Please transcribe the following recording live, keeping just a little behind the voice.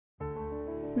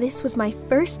This was my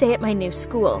first day at my new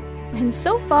school, and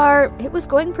so far, it was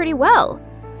going pretty well.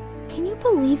 Can you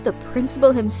believe the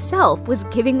principal himself was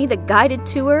giving me the guided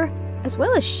tour, as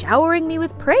well as showering me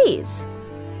with praise?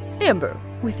 Amber,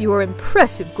 with your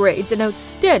impressive grades and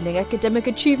outstanding academic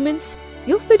achievements,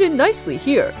 you'll fit in nicely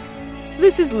here.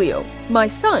 This is Leo, my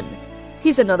son.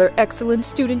 He's another excellent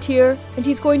student here, and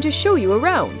he's going to show you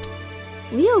around.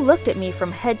 Leo looked at me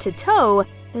from head to toe,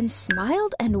 then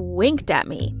smiled and winked at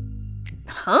me.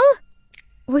 Huh?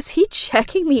 Was he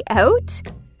checking me out?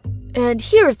 And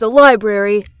here's the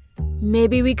library.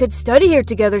 Maybe we could study here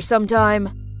together sometime.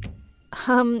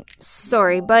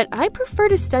 Sorry, but I prefer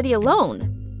to study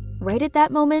alone. Right at that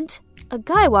moment, a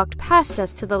guy walked past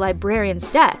us to the librarian's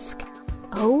desk.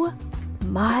 Oh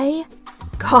my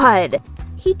God!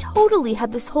 He totally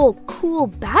had this whole cool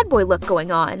bad boy look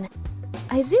going on.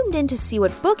 I zoomed in to see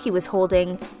what book he was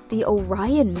holding, the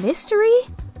Orion Mystery?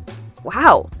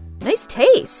 Wow, nice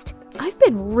taste. I've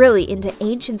been really into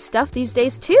ancient stuff these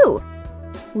days too.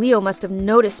 Leo must have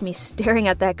noticed me staring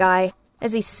at that guy,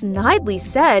 as he snidely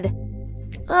said,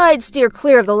 I'd steer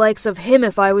clear of the likes of him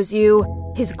if I was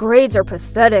you. His grades are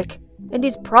pathetic, and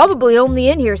he's probably only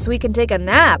in here so he can take a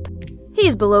nap.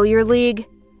 He's below your league,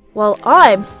 while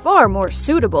I'm far more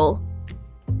suitable.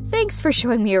 Thanks for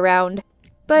showing me around,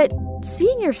 but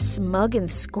seeing your smug and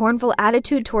scornful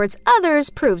attitude towards others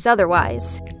proves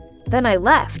otherwise. Then I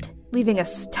left, leaving a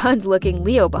stunned-looking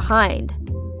Leo behind.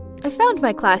 I found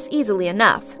my class easily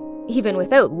enough, even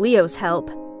without Leo's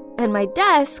help. And my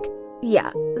desk,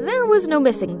 yeah, there was no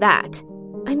missing that.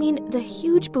 I mean, the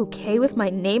huge bouquet with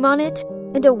my name on it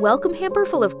and a welcome hamper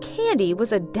full of candy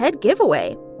was a dead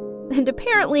giveaway. And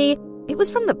apparently, it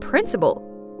was from the principal.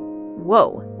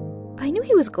 Whoa. I knew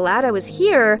he was glad I was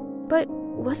here, but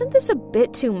wasn't this a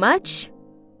bit too much?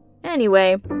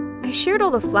 Anyway, I shared all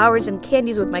the flowers and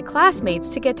candies with my classmates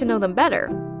to get to know them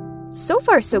better. So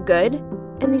far, so good.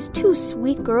 And these two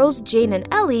sweet girls, Jane and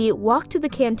Ellie, walked to the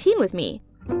canteen with me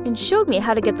and showed me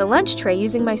how to get the lunch tray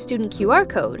using my student QR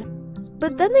code.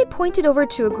 But then they pointed over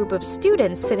to a group of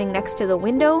students sitting next to the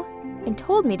window and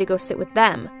told me to go sit with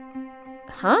them.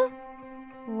 Huh?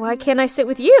 Why can't I sit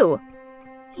with you?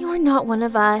 You're not one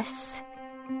of us.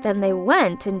 Then they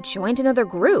went and joined another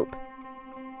group.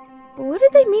 What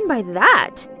did they mean by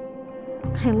that?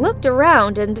 I looked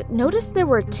around and noticed there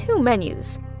were two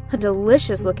menus, a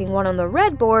delicious-looking one on the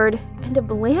red board and a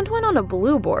bland one on a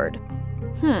blue board.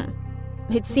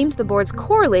 It seemed the boards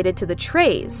correlated to the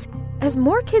trays, as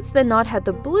more kids than not had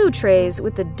the blue trays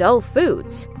with the dull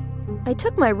foods. I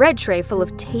took my red tray full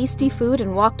of tasty food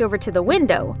and walked over to the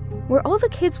window, where all the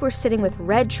kids were sitting with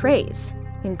red trays,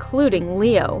 including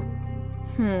Leo.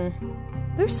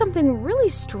 There's something really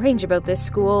strange about this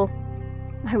school.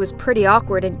 I was pretty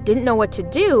awkward and didn't know what to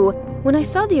do when I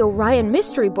saw the Orion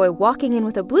Mystery Boy walking in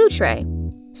with a blue tray.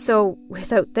 So,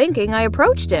 without thinking, I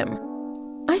approached him.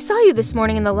 I saw you this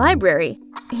morning in the library.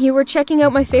 You were checking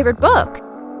out my favorite book.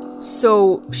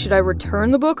 So, should I return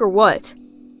the book or what?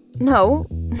 No,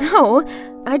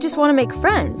 I just want to make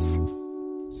friends.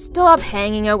 Stop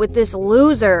hanging out with this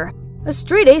loser. A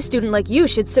straight A student like you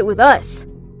should sit with us.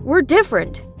 We're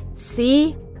different.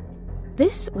 See?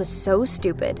 This was so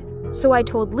stupid. So I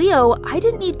told Leo I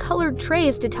didn't need colored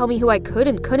trays to tell me who I could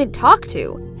and couldn't talk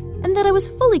to, and that I was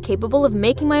fully capable of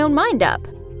making my own mind up.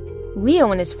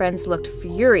 Leo and his friends looked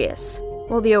furious,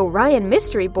 while the Orion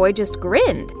Mystery Boy just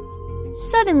grinned.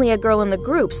 Suddenly, a girl in the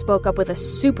group spoke up with a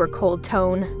super cold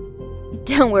tone.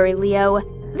 Don't worry, Leo.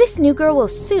 This new girl will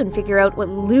soon figure out what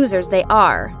losers they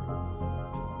are.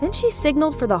 Then she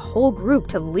signaled for the whole group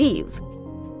to leave.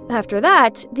 After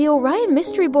that, the Orion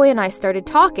Mystery Boy and I started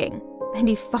talking, and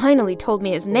he finally told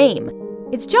me his name.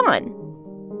 It's John.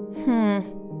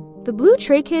 The blue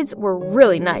tray kids were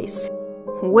really nice.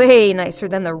 Way nicer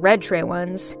than the red tray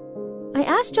ones. I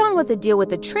asked John what the deal with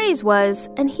the trays was,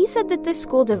 and he said that this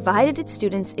school divided its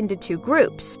students into two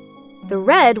groups. The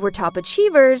red were top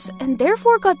achievers, and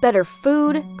therefore got better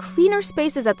food, cleaner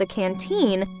spaces at the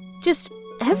canteen, just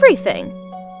everything.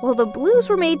 While the blues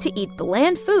were made to eat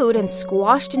bland food and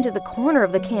squashed into the corner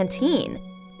of the canteen.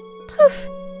 Poof!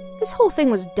 This whole thing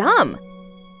was dumb.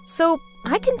 So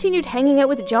I continued hanging out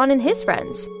with John and his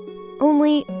friends.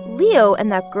 Only Leo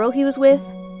and that girl he was with,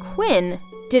 Quinn,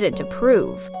 didn't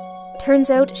approve.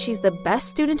 Turns out she's the best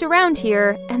student around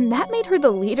here, and that made her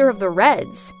the leader of the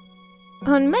Reds.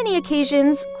 On many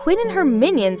occasions, Quinn and her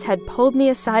minions had pulled me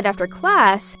aside after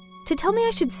class to tell me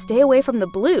I should stay away from the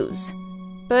blues.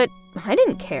 But I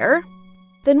didn't care.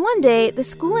 Then one day, the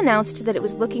school announced that it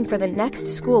was looking for the next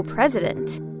school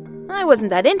president. I wasn't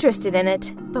that interested in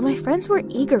it, but my friends were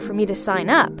eager for me to sign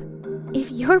up. If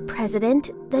you're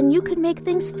president, then you could make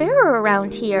things fairer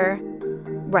around here.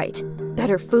 Right.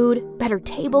 Better food, better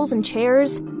tables and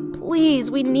chairs. Please,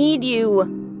 we need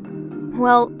you.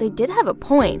 Well, they did have a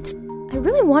point. I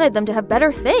really wanted them to have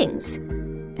better things.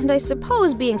 And I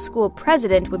suppose being school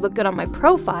president would look good on my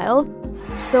profile.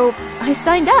 So I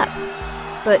signed up.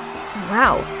 But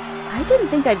wow, I didn't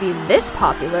think I'd be this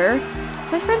popular.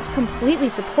 My friends completely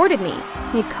supported me,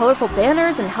 made colorful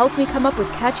banners, and helped me come up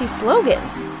with catchy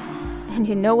slogans. And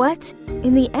you know what?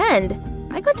 In the end,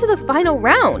 I got to the final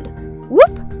round.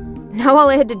 Whoop! Now all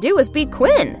I had to do was beat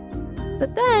Quinn.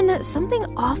 But then something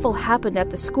awful happened at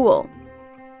the school.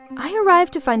 I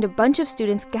arrived to find a bunch of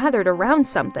students gathered around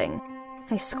something.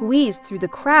 I squeezed through the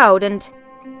crowd and...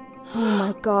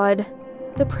 oh my god.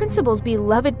 The principal's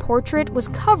beloved portrait was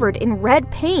covered in red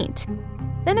paint.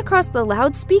 Then across the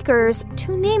loudspeakers,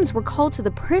 2 names were called to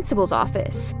the principal's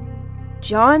office.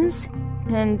 John's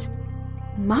and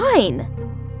mine.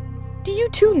 Do you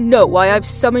 2 know why I've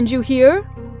summoned you here?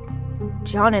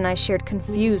 John and I shared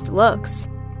confused looks.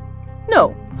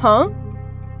 No, huh?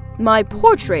 My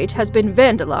portrait has been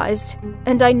vandalized,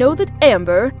 and I know that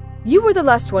Amber, you were the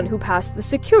last one who passed the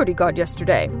security guard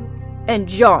yesterday. And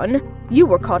John, you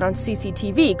were caught on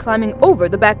CCTV climbing over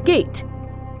the back gate.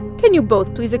 Can you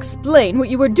both please explain what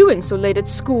you were doing so late at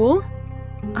school?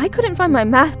 I couldn't find my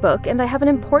math book, and I have an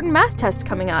important math test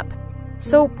coming up.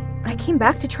 So I came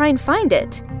back to try and find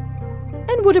it.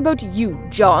 And what about you,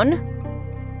 John?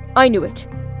 I knew it.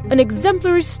 An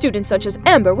exemplary student such as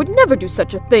Amber would never do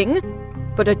such a thing.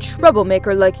 But a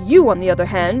troublemaker like you, on the other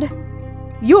hand,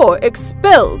 you're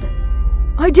expelled.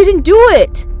 I didn't do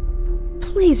it!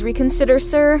 Please reconsider,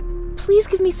 sir. Please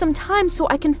give me some time so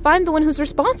I can find the one who's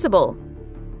responsible.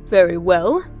 Very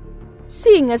well.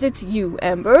 Seeing as it's you,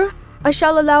 Amber, I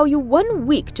shall allow you 1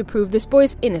 week to prove this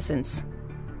boy's innocence.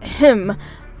 Ahem,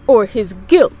 or his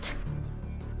guilt.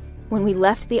 When we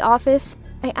left the office,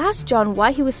 I asked John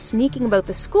why he was sneaking about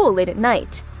the school late at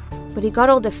night, but he got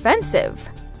all defensive.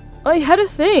 I had a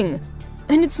thing,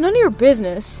 and it's none of your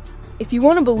business. If you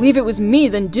want to believe it was me,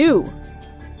 then do.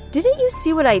 Didn't you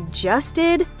see what I just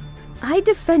did? I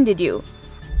defended you.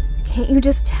 Can't you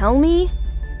just tell me?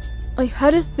 I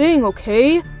had a thing,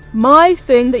 okay? My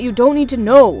thing that you don't need to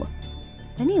know.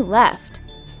 Then he left.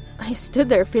 I stood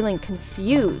there feeling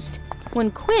confused when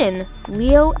Quinn,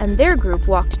 Leo, and their group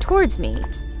walked towards me.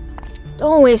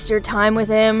 Don't waste your time with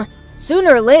him.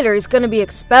 Sooner or later he's gonna be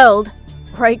expelled.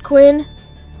 Right, Quinn?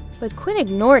 But Quinn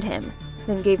ignored him,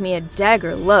 then gave me a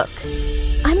dagger look.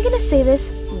 I'm gonna say this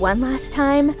one last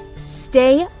time.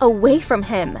 Stay away from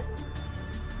him.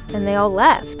 And they all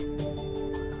left.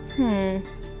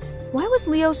 Why was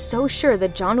Leo so sure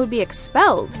that John would be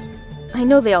expelled? I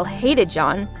know they all hated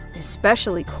John,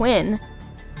 especially Quinn.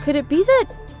 Could it be that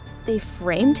they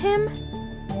framed him?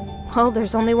 Well,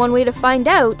 there's only one way to find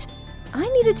out. I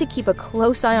needed to keep a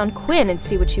close eye on Quinn and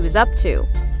see what she was up to.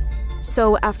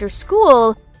 So after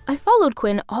school, I followed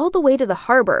Quinn all the way to the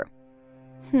harbor.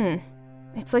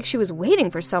 It's like she was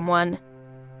waiting for someone.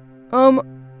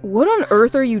 What on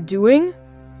earth are you doing?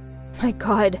 My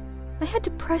god, I had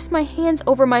to press my hands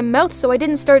over my mouth so I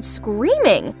didn't start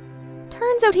screaming.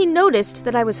 Turns out he noticed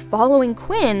that I was following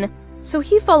Quinn, so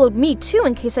he followed me too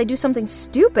in case I do something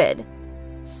stupid.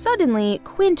 Suddenly,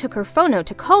 Quinn took her phone out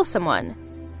to call someone.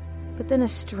 But then a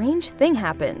strange thing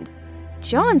happened.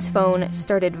 John's phone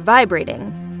started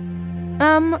vibrating.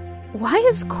 Why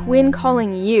is Quinn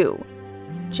calling you?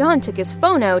 John took his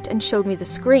phone out and showed me the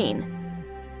screen.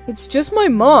 It's just my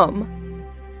mom.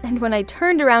 And when I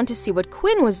turned around to see what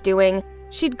Quinn was doing,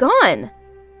 she'd gone.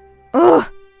 Ugh,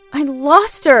 I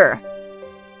lost her.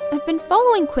 I've been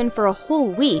following Quinn for a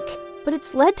whole week, but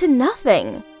it's led to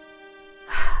nothing.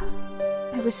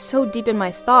 I was so deep in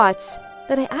my thoughts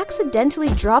that I accidentally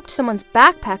dropped someone's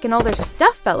backpack and all their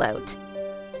stuff fell out.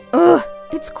 Ugh,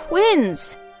 it's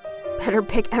Quinn's. Better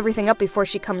pick everything up before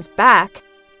she comes back.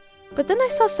 But then I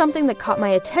saw something that caught my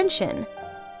attention.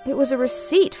 It was a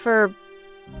receipt for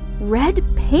red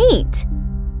paint.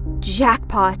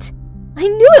 Jackpot. I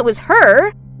knew it was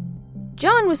her.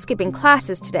 John was skipping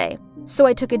classes today, so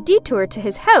I took a detour to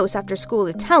his house after school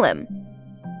to tell him.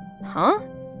 Huh?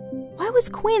 Why was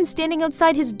Quinn standing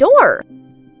outside his door?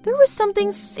 There was something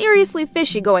seriously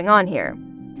fishy going on here,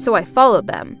 so I followed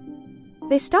them.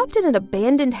 They stopped at an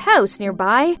abandoned house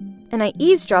nearby, and I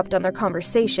eavesdropped on their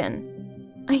conversation.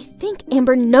 I think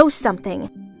Amber knows something.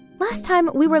 Last time,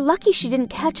 we were lucky she didn't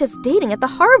catch us dating at the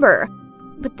harbor.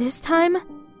 But this time,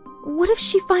 what if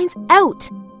she finds out?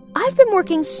 I've been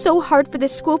working so hard for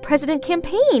this school president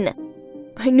campaign.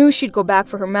 I knew she'd go back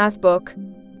for her math book.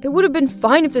 It would have been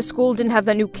fine if the school didn't have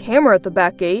that new camera at the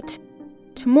back gate.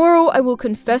 Tomorrow I will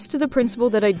confess to the principal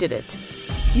that I did it.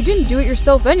 You didn't do it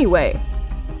yourself anyway.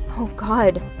 Oh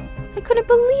God, I couldn't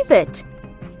believe it.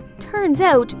 Turns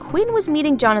out Quinn was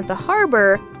meeting John at the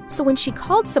harbor, so when she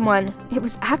called someone, it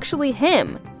was actually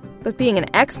him. But being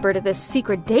an expert at this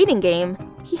secret dating game,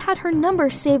 he had her number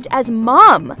saved as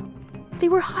Mom. They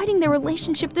were hiding their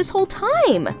relationship this whole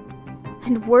time.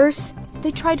 And worse,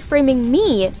 they tried framing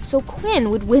me so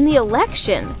Quinn would win the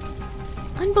election.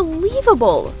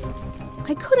 Unbelievable!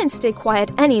 I couldn't stay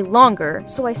quiet any longer,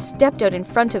 so I stepped out in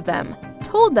front of them,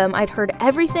 told them I'd heard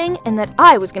everything and that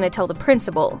I was going to tell the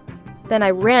principal. Then I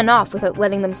ran off without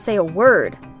letting them say a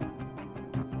word.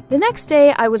 The next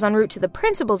day, I was en route to the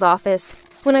principal's office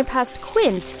when I passed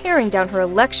Quinn tearing down her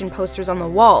election posters on the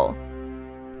wall.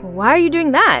 Why are you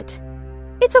doing that?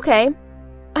 It's okay.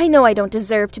 I know I don't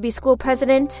deserve to be school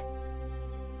president.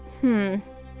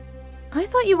 I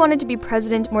thought you wanted to be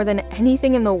president more than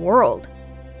anything in the world.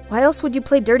 Why else would you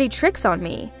play dirty tricks on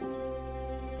me?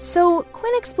 So,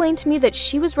 Quinn explained to me that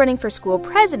she was running for school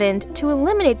president to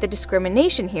eliminate the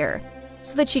discrimination here,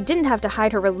 so that she didn't have to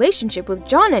hide her relationship with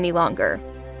John any longer.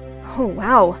 Oh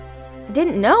wow, I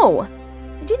didn't know.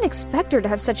 I didn't expect her to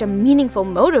have such a meaningful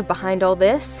motive behind all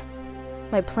this.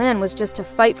 My plan was just to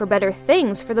fight for better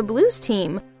things for the Blues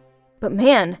team. But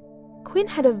man, Quinn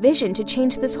had a vision to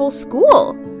change this whole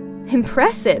school.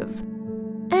 Impressive.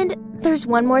 And there's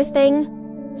one more thing.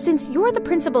 Since you're the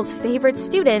principal's favorite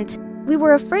student, we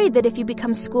were afraid that if you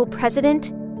become school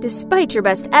president, despite your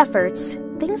best efforts,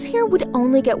 things here would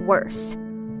only get worse.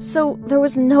 So there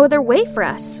was no other way for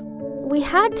us. We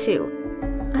had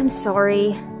to. I'm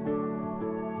sorry.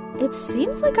 It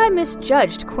seems like I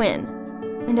misjudged Quinn,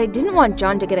 and I didn't want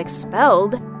John to get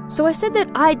expelled, so I said that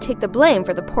I'd take the blame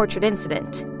for the portrait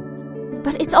incident.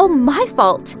 But it's all my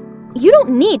fault. You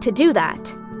don't need to do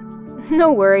that.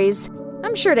 No worries.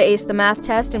 I'm sure to ace the math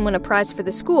test and win a prize for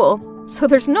the school, so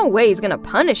there's no way he's gonna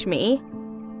punish me.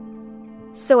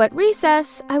 So at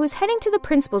recess, I was heading to the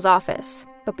principal's office,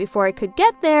 but before I could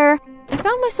get there, I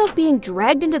found myself being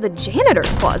dragged into the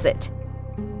janitor's closet.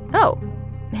 Oh,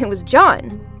 it was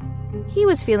John. He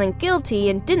was feeling guilty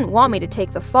and didn't want me to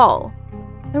take the fall.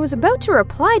 I was about to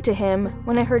reply to him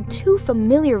when I heard two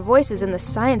familiar voices in the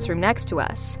science room next to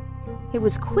us. It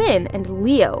was Quinn and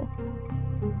Leo.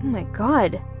 Oh my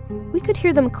God, we could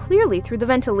hear them clearly through the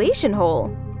ventilation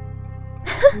hole.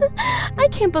 I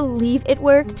can't believe it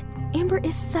worked. Amber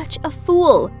is such a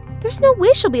fool. There's no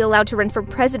way she'll be allowed to run for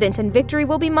president and victory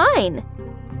will be mine.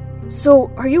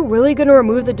 So, are you really gonna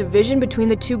remove the division between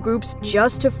the two groups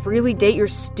just to freely date your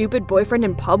stupid boyfriend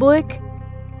in public?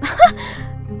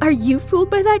 Are you fooled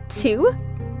by that too?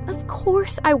 Of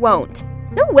course I won't.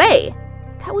 No way.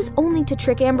 That was only to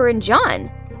trick Amber and John.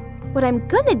 What I'm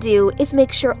gonna do is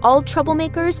make sure all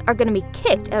troublemakers are gonna be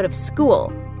kicked out of school.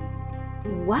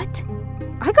 What?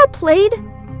 I got played?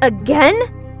 Again?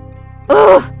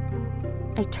 Ugh!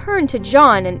 I turned to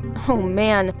John and, oh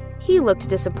man, he looked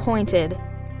disappointed.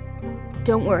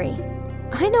 Don't worry,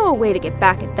 I know a way to get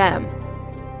back at them.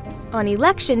 On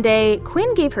election day,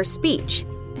 Quinn gave her speech,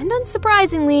 and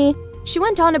unsurprisingly, she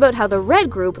went on about how the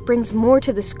Red Group brings more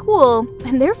to the school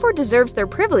and therefore deserves their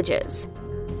privileges.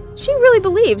 She really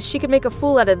believes she could make a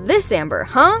fool out of this Amber,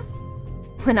 huh?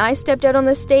 When I stepped out on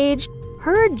the stage,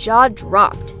 her jaw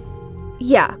dropped.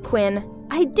 Yeah, Quinn,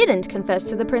 I didn't confess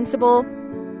to the principal.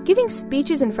 Giving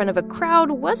speeches in front of a crowd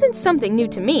wasn't something new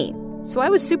to me, so I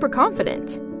was super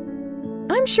confident.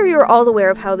 I'm sure you're all aware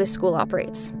of how this school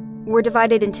operates. We're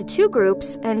divided into two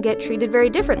groups and get treated very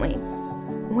differently.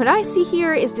 What I see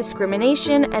here is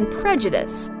discrimination and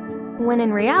prejudice, when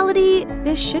in reality,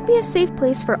 this should be a safe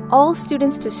place for all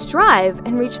students to strive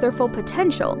and reach their full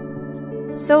potential.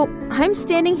 So, I'm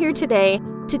standing here today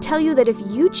to tell you that if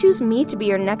you choose me to be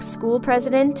your next school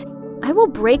president, I will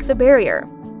break the barrier.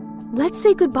 Let's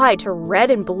say goodbye to red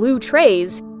and blue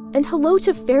trays, and hello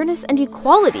to fairness and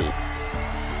equality.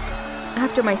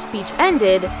 After my speech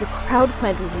ended, the crowd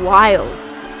went wild.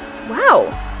 Wow!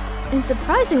 And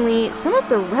surprisingly, some of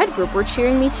the Red Group were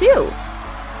cheering me too.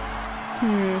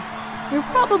 You're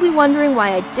probably wondering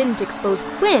why I didn't expose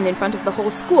Quinn in front of the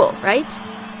whole school, right?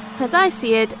 As I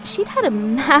see it, she'd had a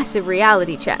massive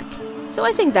reality check, so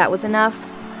I think that was enough.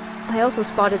 I also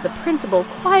spotted the principal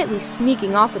quietly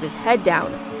sneaking off with his head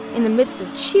down, in the midst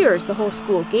of cheers the whole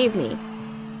school gave me.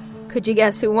 Could you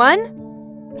guess who won?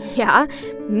 Yeah,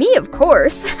 me of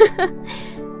course.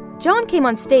 John came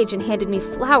on stage and handed me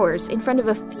flowers in front of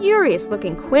a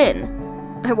furious-looking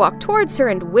Quinn. I walked towards her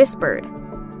and whispered,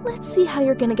 "Let's see how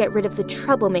you're gonna get rid of the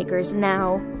troublemakers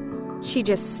now." She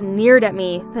just sneered at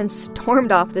me, then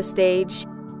stormed off the stage.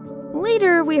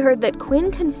 Later, we heard that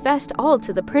Quinn confessed all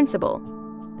to the principal.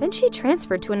 Then she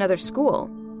transferred to another school.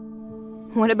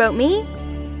 What about me?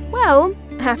 Well,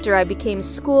 after I became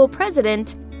school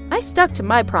president, I stuck to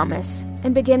my promise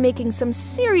and began making some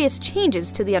serious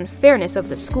changes to the unfairness of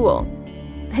the school.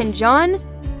 And John,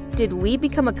 did we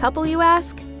become a couple, you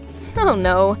ask? Oh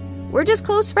no, we're just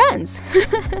close friends.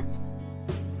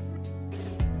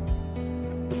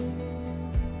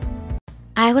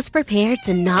 I was prepared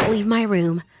to not leave my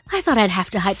room. I thought I'd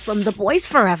have to hide from the boys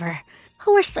forever,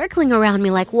 who were circling around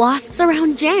me like wasps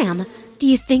around jam. Do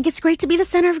you think it's great to be the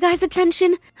center of guys'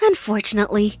 attention?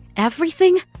 Unfortunately,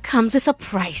 everything comes with a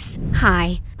price.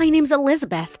 Hi, my name's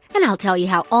Elizabeth, and I'll tell you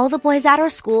how all the boys at our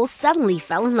school suddenly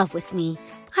fell in love with me.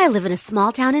 I live in a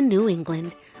small town in New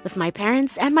England with my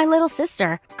parents and my little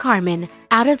sister, Carmen.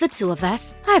 Out of the two of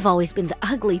us, I've always been the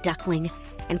ugly duckling,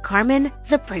 and Carmen,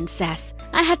 the princess.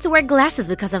 I had to wear glasses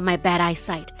because of my bad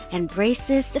eyesight and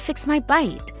braces to fix my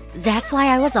bite. That's why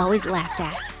I was always laughed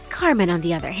at. Carmen, on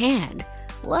the other hand,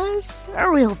 was a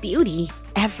real beauty.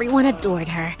 Everyone adored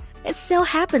her. It so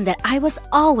happened that I was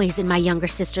always in my younger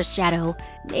sister's shadow.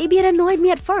 Maybe it annoyed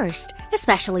me at first,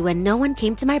 especially when no one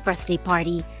came to my birthday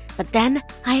party. But then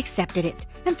I accepted it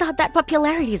and thought that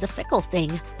popularity is a fickle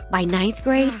thing. By 9th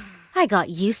grade, I got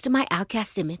used to my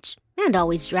outcast image and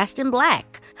always dressed in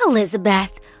black.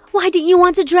 Elizabeth, why didn't you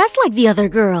want to dress like the other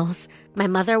girls? My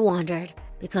mother wondered,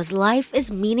 because life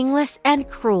is meaningless and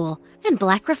cruel, and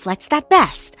black reflects that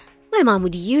best. My mom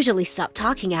would usually stop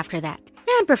talking after that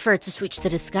and prefer to switch the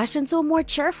discussion to a more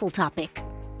cheerful topic.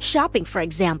 Shopping, for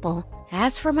example.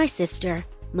 As for my sister,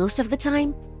 most of the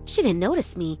time, she didn't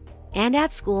notice me. And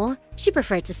at school, she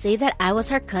preferred to say that I was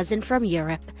her cousin from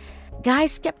Europe.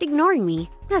 Guys kept ignoring me,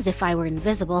 as if I were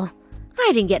invisible.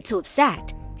 I didn't get too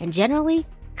upset, and generally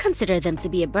considered them to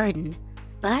be a burden.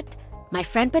 But my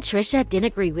friend Patricia didn't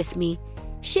agree with me.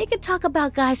 She could talk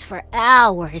about guys for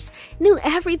hours, knew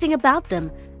everything about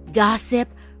them. Gossip,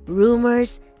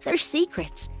 rumors, their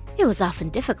secrets. It was often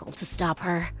difficult to stop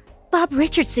her. Bob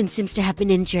Richardson seems to have been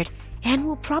injured and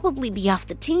will probably be off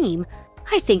the team.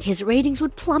 I think his ratings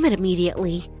would plummet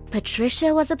immediately.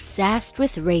 Patricia was obsessed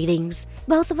with ratings.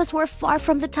 Both of us were far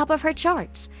from the top of her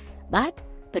charts. But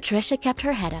Patricia kept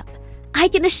her head up. I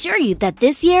can assure you that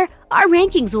this year, our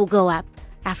rankings will go up.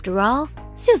 After all,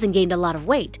 Susan gained a lot of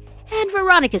weight, and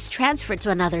Veronica's transferred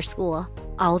to another school.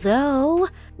 Although,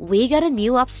 we got a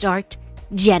new upstart,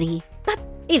 Jenny. But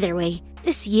either way,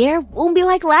 this year won't be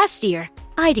like last year.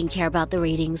 I didn't care about the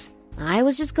ratings. I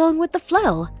was just going with the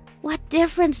flow. What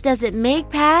difference does it make,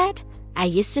 Pat? I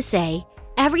used to say,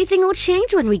 everything will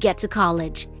change when we get to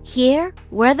college. Here,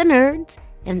 we're the nerds,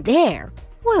 and there,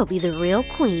 we'll be the real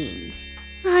queens.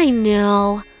 I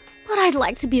know, but I'd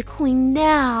like to be a queen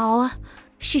now.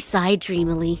 She sighed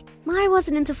dreamily. I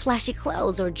wasn't into flashy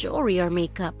clothes or jewelry or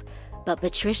makeup, but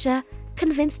Patricia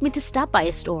convinced me to stop by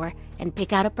a store and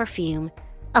pick out a perfume.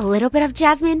 A little bit of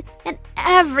jasmine, and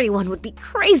everyone would be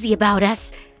crazy about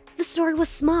us. The store was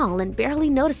small and barely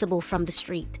noticeable from the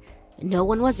street. No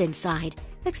one was inside,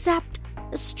 except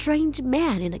a strange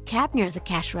man in a cap near the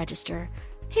cash register.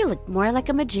 He looked more like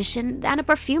a magician than a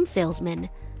perfume salesman.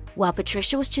 While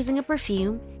Patricia was choosing a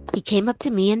perfume, he came up to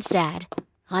me and said,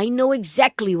 I know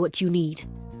exactly what you need.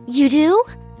 You do?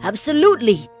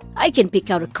 Absolutely. I can pick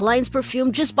out a client's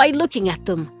perfume just by looking at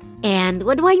them. And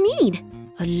what do I need?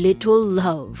 A little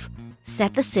love,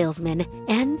 said the salesman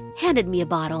and handed me a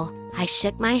bottle. I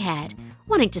shook my head,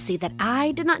 wanting to see that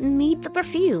I did not need the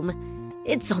perfume.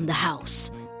 It's on the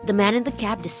house. The man in the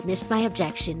cab dismissed my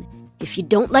objection. If you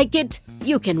don't like it,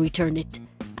 you can return it.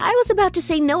 I was about to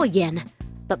say no again,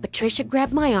 but Patricia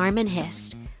grabbed my arm and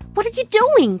hissed, What are you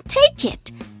doing? Take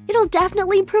it. It'll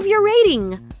definitely improve your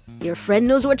rating. Your friend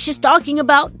knows what she's talking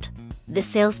about. The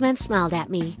salesman smiled at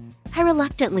me. I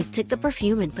reluctantly took the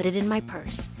perfume and put it in my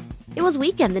purse. It was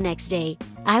weekend the next day.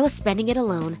 I was spending it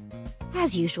alone.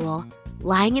 As usual,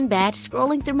 lying in bed,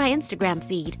 scrolling through my Instagram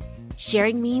feed,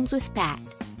 sharing memes with Pat.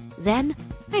 Then,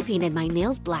 I painted my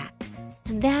nails black.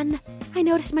 And then, I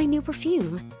noticed my new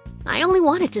perfume. I only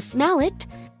wanted to smell it.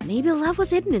 Maybe love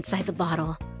was hidden inside the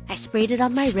bottle. I sprayed it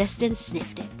on my wrist and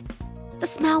sniffed it. The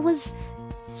smell was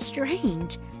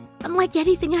strange, unlike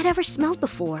anything I'd ever smelled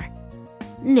before.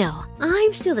 No,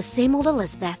 I'm still the same old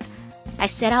Elizabeth, I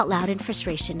said out loud in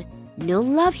frustration. No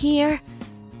love here.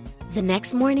 The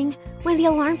next morning, when the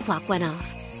alarm clock went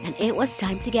off and it was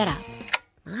time to get up,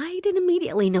 I didn't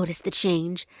immediately notice the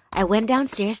change. I went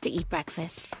downstairs to eat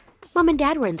breakfast. Mom and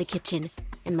Dad were in the kitchen,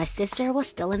 and my sister was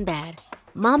still in bed.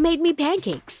 Mom made me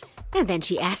pancakes, and then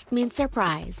she asked me in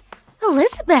surprise,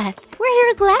 Elizabeth, where are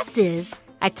your glasses?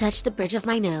 I touched the bridge of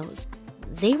my nose.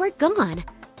 They were gone,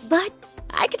 but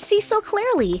I could see so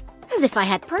clearly, as if I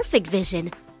had perfect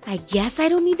vision. I guess I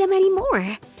don't need them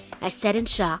anymore, I said in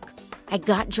shock. I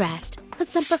got dressed, put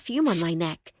some perfume on my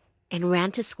neck, and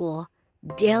ran to school.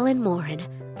 Dylan Morin,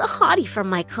 the hottie from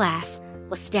my class,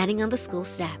 was standing on the school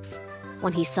steps.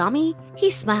 When he saw me, he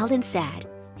smiled and said,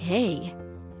 "Hey,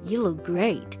 you look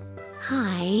great."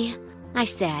 "Hi," I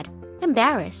said,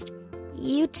 embarrassed.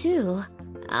 "You too."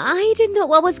 I didn't know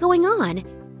what was going on.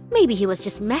 Maybe he was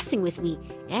just messing with me,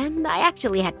 and I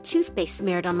actually had toothpaste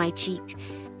smeared on my cheek.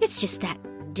 It's just that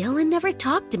Dylan never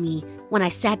talked to me. When I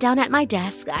sat down at my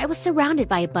desk, I was surrounded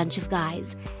by a bunch of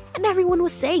guys, and everyone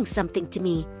was saying something to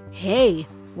me. "Hey,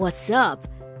 what's up?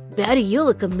 Betty, you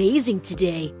look amazing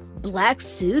today. Black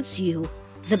suits you."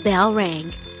 The bell rang,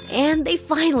 and they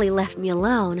finally left me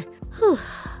alone. Whew.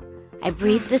 I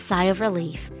breathed a sigh of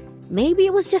relief. Maybe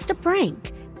it was just a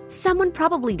prank. Someone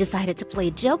probably decided to play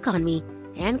a joke on me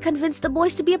and convinced the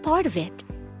boys to be a part of it.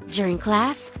 During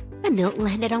class, a note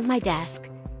landed on my desk.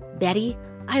 "Betty,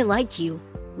 I like you.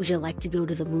 Would you like to go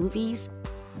to the movies?"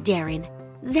 Darren.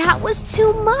 That was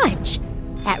too much.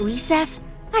 At recess,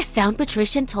 I found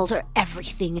Patricia and told her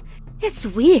everything. "It's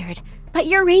weird, but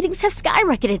your ratings have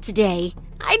skyrocketed today."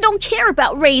 "I don't care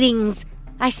about ratings,"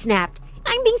 I snapped.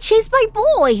 "I'm being chased by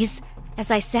boys."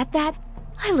 As I said that,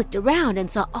 I looked around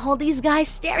and saw all these guys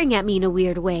staring at me in a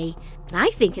weird way.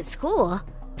 "I think it's cool."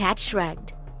 Pat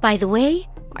shrugged. "By the way,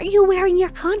 are you wearing your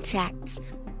contacts?"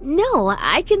 "No,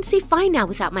 I can see fine now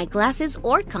without my glasses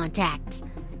or contacts."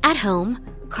 At home,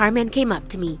 Carmen came up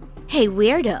to me. "Hey,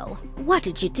 weirdo, what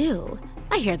did you do?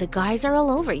 I hear the guys are all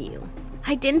over you."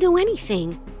 "I didn't do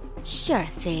anything." "Sure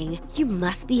thing. You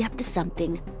must be up to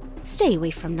something. Stay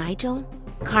away from Nigel."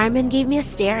 Carmen gave me a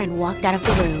stare and walked out of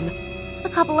the room. A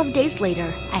couple of days later,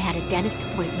 I had a dentist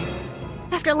appointment.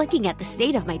 After looking at the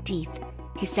state of my teeth,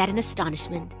 he said in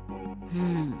astonishment,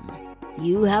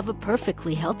 You have a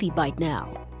perfectly healthy bite now."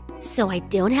 "So I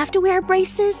don't have to wear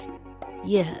braces?"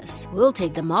 "Yes, we'll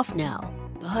take them off now.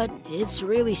 But it's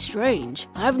really strange.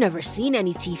 I've never seen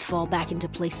any teeth fall back into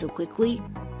place so quickly."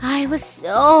 I was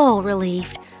so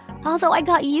relieved. Although I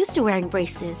got used to wearing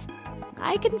braces,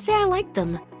 I couldn't say I liked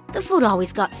them. The food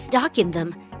always got stuck in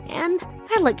them, and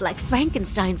I looked like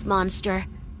Frankenstein's monster.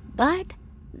 But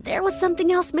there was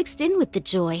something else mixed in with the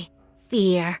joy.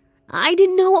 Fear. I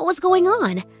didn't know what was going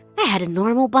on. I had a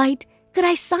normal bite, good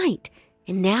eyesight,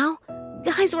 and now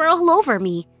guys were all over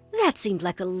me. That seemed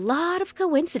like a lot of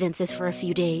coincidences for a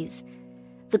few days.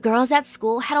 The girls at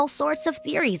school had all sorts of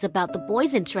theories about the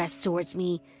boys' interests towards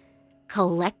me.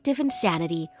 Collective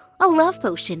insanity, a love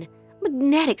potion,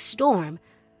 magnetic storm.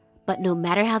 But no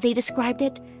matter how they described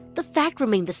it, the fact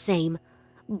remained the same.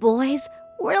 Boys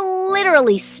were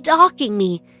literally stalking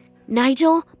me.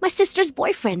 Nigel, my sister's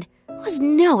boyfriend, was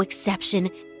no exception.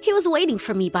 He was waiting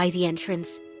for me by the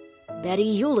entrance. "Betty,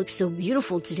 you look so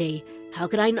beautiful today. How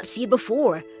could I not see it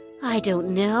before?" "I don't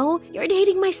know. You're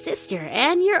dating my sister,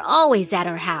 and you're always at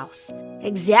her house."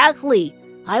 "Exactly.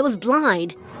 I was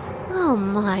blind." "Oh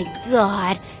my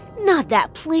God. Not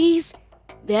that, please."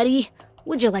 "Betty,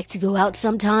 would you like to go out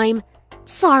sometime?"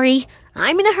 "Sorry,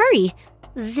 I'm in a hurry.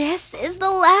 This is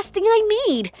the last thing I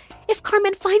need. If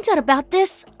Carmen finds out about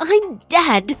this, I'm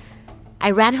dead." I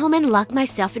ran home and locked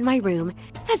myself in my room,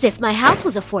 as if my house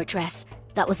was a fortress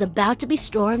that was about to be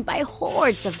stormed by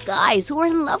hordes of guys who were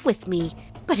in love with me.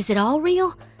 But is it all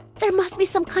real? There must be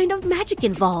some kind of magic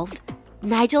involved.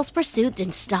 Nigel's pursuit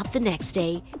didn't stop the next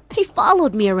day. He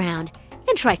followed me around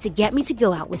and tried to get me to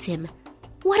go out with him.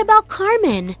 "What about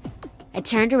Carmen?" I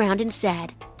turned around and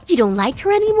said, "You don't like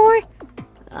her anymore?"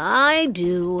 "I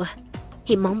do,"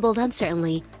 he mumbled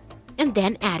uncertainly, and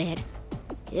then added,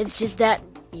 "It's just that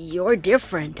you're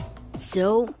different.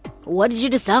 So, what did you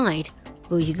decide?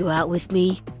 Will you go out with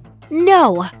me?"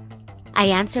 "No," I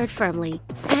answered firmly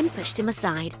and pushed him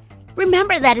aside.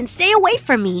 "Remember that and stay away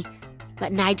from me."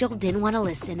 But Nigel didn't want to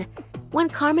listen. When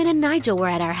Carmen and Nigel were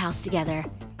at our house together,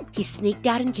 he sneaked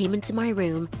out and came into my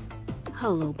room.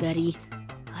 "Hello, Betty.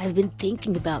 I've been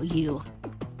thinking about you."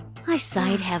 I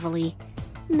sighed heavily.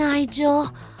 "Nigel,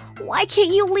 why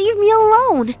can't you leave me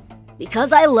alone?"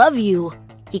 "Because I love you."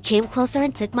 He came closer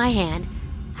and took my hand.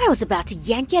 I was about to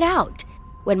yank it out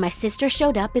when my sister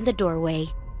showed up in the doorway.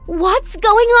 "What's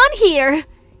going on here?"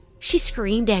 She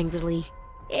screamed angrily.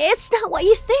 "It's not what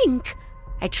you think."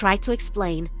 I tried to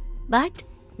explain, but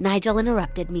Nigel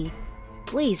interrupted me.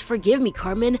 "Please forgive me,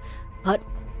 Carmen, but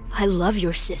I love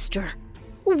your sister."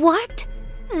 "What?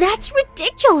 That's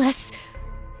ridiculous."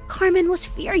 Carmen was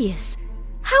furious.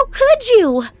 "How could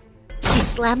you?" She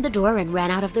slammed the door and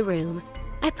ran out of the room.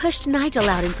 I pushed Nigel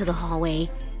out into the hallway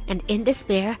and, in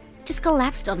despair, just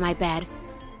collapsed on my bed.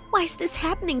 Why is this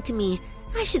happening to me?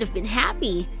 I should have been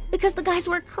happy because the guys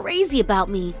were crazy about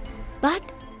me. But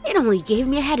It only gave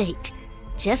me a headache,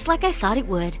 just like I thought it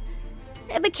would.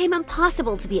 It became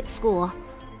impossible to be at school.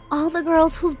 All the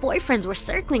girls whose boyfriends were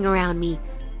circling around me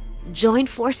joined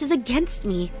forces against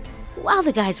me, while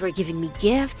the guys were giving me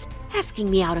gifts, asking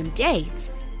me out on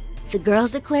dates. The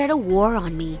girls declared a war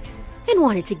on me and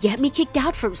wanted to get me kicked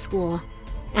out from school.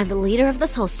 And the leader of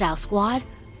this hostile squad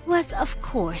was, of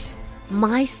course,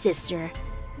 my sister.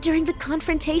 During the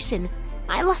confrontation,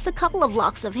 I lost a couple of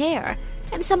locks of hair,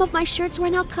 and some of my shirts were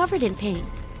now covered in paint.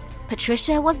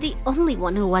 Patricia was the only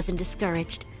one who wasn't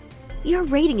discouraged. Your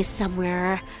rating is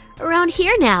somewhere around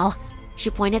here now. She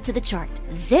pointed to the chart.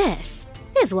 This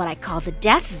is what I call the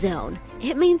death zone.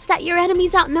 It means that your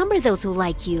enemies outnumber those who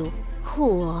like you.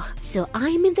 Cool, so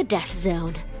I'm in the death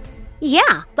zone.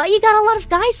 Yeah, but you got a lot of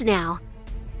guys now.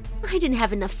 I didn't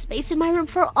have enough space in my room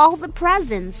for all the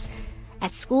presents.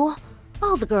 At school,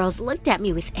 all the girls looked at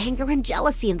me with anger and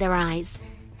jealousy in their eyes,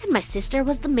 and my sister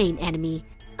was the main enemy.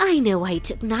 I know why he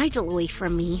took Nigel away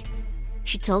from me.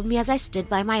 She told me as I stood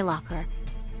by my locker.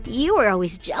 You were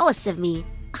always jealous of me.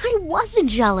 I wasn't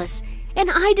jealous, and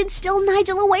I didn't steal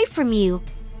Nigel away from you.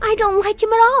 I don't like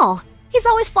him at all. He's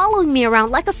always following me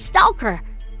around like a stalker,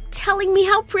 telling me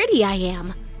how pretty I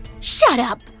am. Shut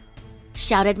up,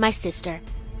 shouted my sister.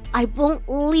 I won't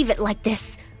leave it like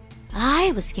this.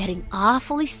 I was getting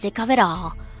awfully sick of it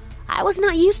all. I was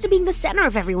not used to being the center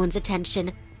of everyone's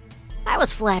attention. I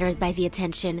was flattered by the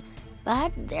attention,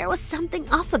 but there was something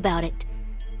off about it.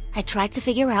 I tried to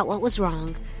figure out what was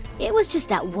wrong. It was just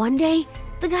that one day,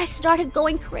 the guy started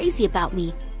going crazy about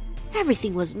me.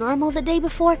 Everything was normal the day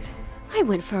before. I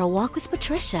went for a walk with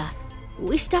Patricia.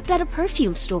 We stopped at a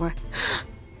perfume store.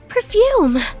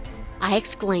 Perfume! I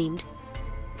exclaimed.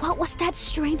 What was that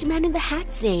strange man in the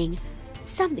hat saying?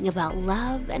 Something about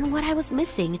love and what I was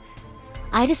missing.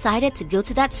 I decided to go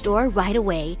to that store right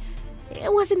away.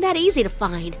 It wasn't that easy to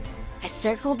find. I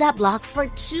circled that block for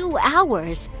 2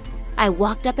 hours. I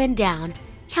walked up and down,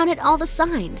 counted all the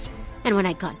signs, and when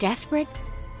I got desperate,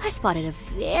 I spotted a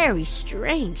very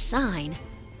strange sign.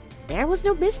 There was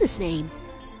no business name,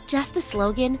 just the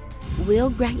slogan, "We'll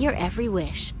grant your every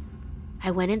wish."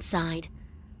 I went inside.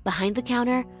 Behind the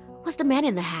counter was the man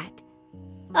in the hat.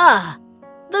 Ah,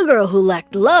 the girl who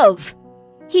lacked love.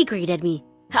 He greeted me.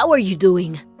 How are you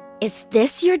doing? Is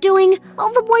this your doing?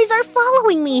 All the boys are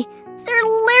following me. They're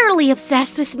literally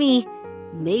obsessed with me.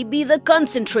 Maybe the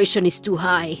concentration is too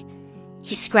high.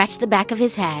 He scratched the back of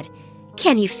his head.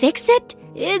 Can you fix it?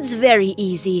 It's very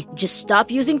easy. Just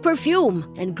stop using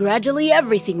perfume, and gradually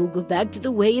everything will go back to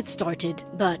the way it started.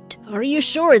 But are you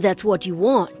sure that's what you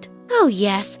want? Oh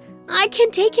yes, I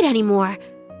can't take it anymore.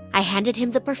 I handed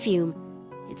him the perfume.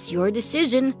 It's your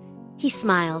decision. He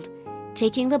smiled,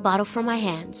 taking the bottle from my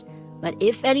hands. But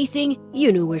if anything,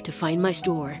 you know where to find my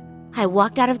store. I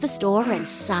walked out of the store and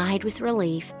sighed with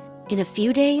relief. In a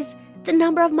few days, the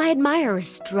number of my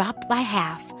admirers dropped by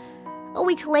half. A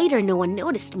week later, no one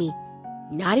noticed me.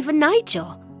 Not even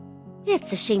Nigel.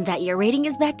 It's a shame that your rating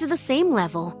is back to the same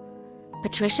level.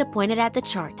 Patricia pointed at the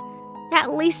chart.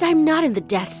 At least I'm not in the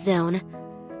death zone.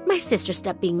 My sister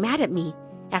stopped being mad at me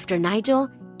after Nigel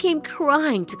came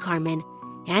crying to Carmen,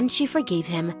 and she forgave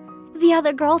him. The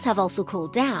other girls have also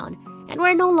cooled down and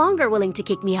were no longer willing to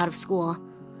kick me out of school.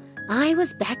 I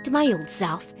was back to my old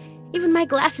self. Even my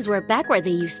glasses were back where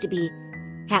they used to be.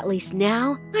 At least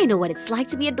now, I know what it's like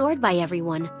to be adored by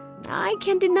everyone. I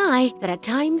can't deny that at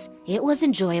times it was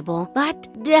enjoyable,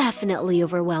 but definitely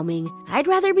overwhelming. I'd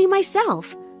rather be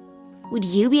myself. Would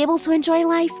you be able to enjoy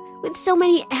life with so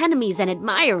many enemies and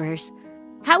admirers?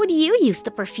 How would you use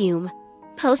the perfume?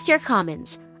 Post your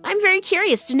comments. I'm very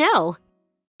curious to know.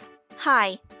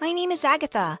 Hi, my name is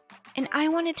Agatha, and I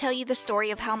want to tell you the story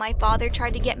of how my father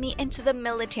tried to get me into the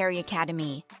military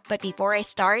academy. But before I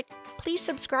start, please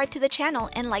subscribe to the channel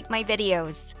and like my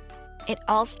videos. It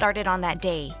all started on that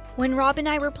day, when Rob and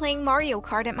I were playing Mario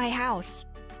Kart at my house.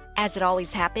 As it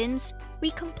always happens,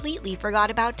 we completely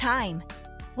forgot about time.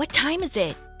 What time is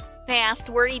it? I asked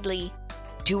worriedly.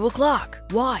 2 o'clock.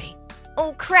 Why?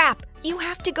 Oh crap, you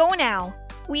have to go now.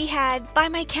 We had, by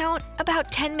my count,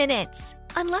 about 10 minutes.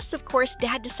 Unless, of course,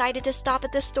 Dad decided to stop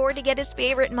at the store to get his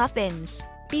favorite muffins.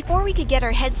 Before we could get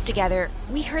our heads together,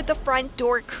 we heard the front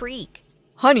door creak.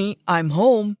 Honey, I'm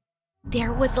home.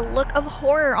 There was a look of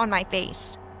horror on my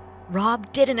face.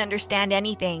 Rob didn't understand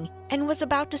anything and was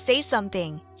about to say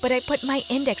something, but I put my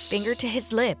index finger to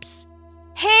his lips.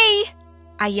 Hey!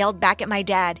 I yelled back at my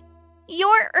dad.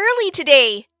 You're early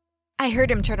today! I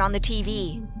heard him turn on the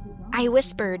TV. I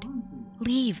whispered,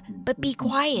 Leave, but be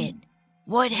quiet.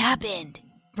 What happened?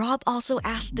 Rob also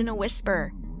asked in a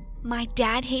whisper. My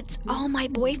dad hates all my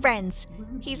boyfriends.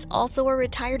 He's also a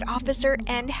retired officer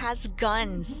and has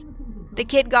guns. The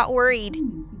kid got worried.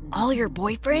 All your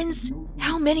boyfriends?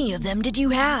 How many of them did you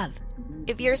have?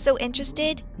 If you're so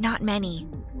interested, not many.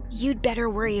 You'd better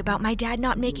worry about my dad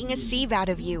not making a sieve out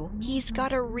of you. He's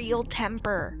got a real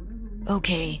temper.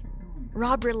 Okay.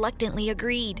 Rob reluctantly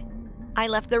agreed. I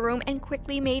left the room and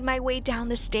quickly made my way down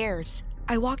the stairs.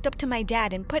 I walked up to my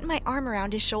dad and put my arm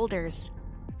around his shoulders.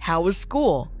 How was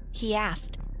school? He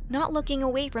asked, not looking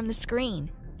away from the screen.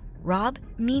 Rob,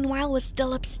 meanwhile, was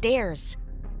still upstairs.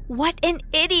 What an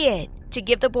idiot! To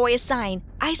give the boy a sign,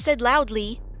 I said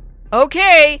loudly,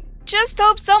 Okay, just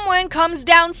hope someone comes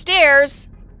downstairs.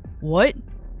 What?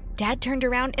 Dad turned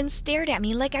around and stared at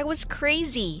me like I was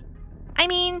crazy. I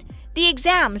mean, the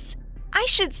exams. I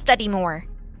should study more.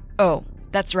 Oh,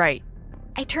 that's right.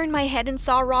 I turned my head and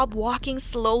saw Rob walking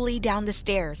slowly down the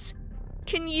stairs.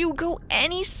 Can you go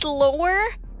any slower?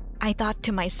 I thought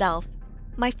to myself.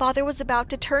 My father was about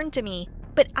to turn to me,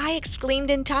 but I exclaimed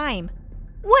in time.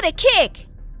 What a kick!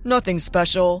 Nothing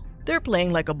special. They're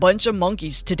playing like a bunch of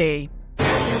monkeys today.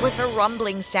 There was a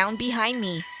rumbling sound behind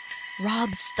me.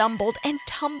 Rob stumbled and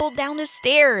tumbled down the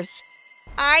stairs.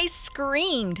 I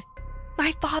screamed.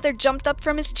 My father jumped up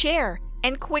from his chair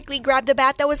and quickly grabbed the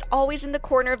bat that was always in the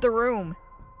corner of the room.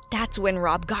 That's when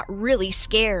Rob got really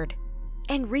scared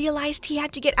and realized he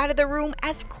had to get out of the room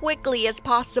as quickly as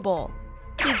possible.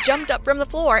 He jumped up from the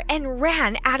floor and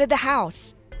ran out of the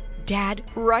house. Dad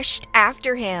rushed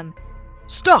after him.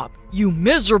 Stop, you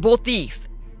miserable thief!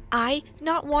 I,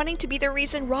 not wanting to be the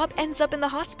reason Rob ends up in the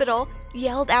hospital,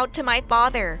 yelled out to my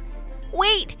father.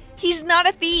 Wait, he's not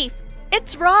a thief.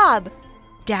 It's Rob.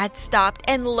 Dad stopped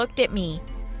and looked at me.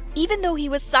 Even though he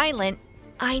was silent,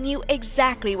 I knew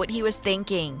exactly what he was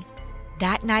thinking.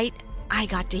 That night, I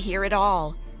got to hear it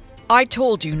all. I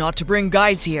told you not to bring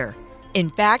guys here. In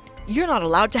fact, you're not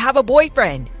allowed to have a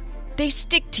boyfriend. They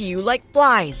stick to you like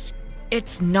flies.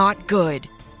 It's not good.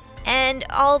 And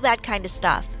all that kind of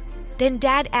stuff. Then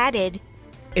Dad added,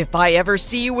 If I ever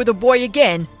see you with a boy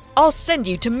again, I'll send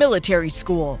you to military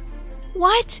school.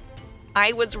 What?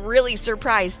 I was really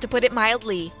surprised, to put it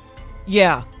mildly.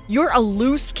 Yeah, you're a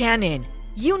loose cannon.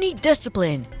 You need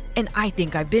discipline, and I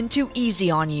think I've been too easy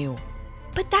on you.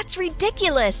 But that's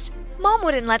ridiculous. Mom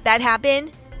wouldn't let that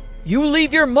happen. You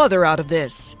leave your mother out of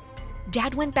this.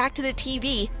 Dad went back to the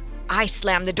TV. I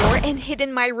slammed the door and hid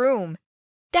in my room.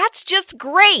 That's just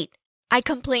great, I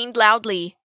complained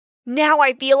loudly. Now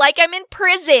I feel like I'm in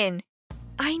prison.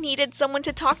 I needed someone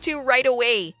to talk to right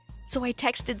away, so I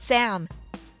texted Sam.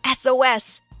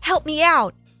 SOS, help me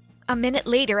out. A minute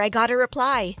later, I got a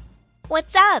reply.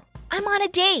 What's up? I'm on a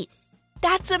date.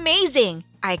 That's amazing,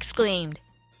 I exclaimed.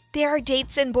 There are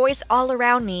dates and boys all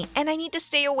around me, and I need to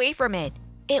stay away from it.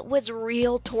 It was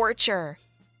real torture.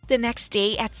 The next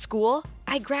day at school,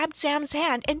 I grabbed Sam's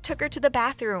hand and took her to the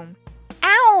bathroom.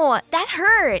 Ow, that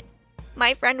hurt.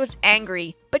 My friend was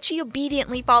angry, but she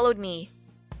obediently followed me.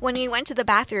 When we went to the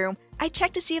bathroom, I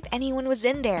checked to see if anyone was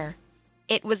in there.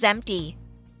 It was empty.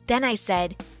 Then I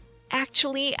said,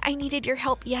 Actually, I needed your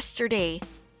help yesterday.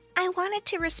 I wanted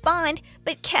to respond,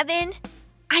 but Kevin,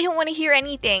 I don't want to hear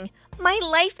anything. My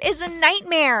life is a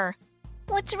nightmare.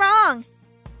 What's wrong?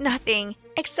 Nothing,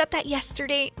 except that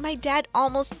yesterday my dad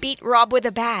almost beat Rob with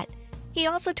a bat. He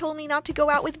also told me not to go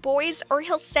out with boys or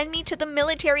he'll send me to the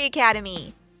military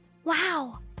academy.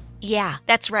 Wow. Yeah,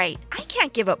 that's right. I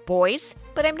can't give up boys,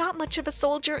 but I'm not much of a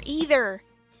soldier either.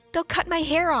 They'll cut my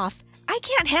hair off. I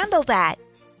can't handle that.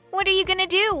 What are you gonna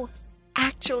do?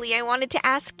 Actually, I wanted to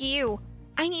ask you.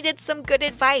 I needed some good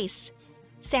advice.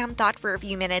 Sam thought for a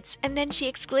few minutes and then she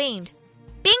exclaimed,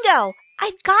 Bingo!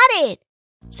 I've got it!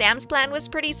 Sam's plan was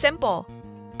pretty simple.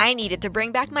 I needed to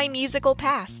bring back my musical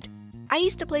past. I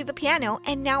used to play the piano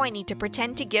and now I need to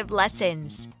pretend to give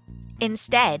lessons.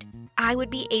 Instead, I would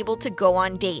be able to go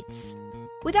on dates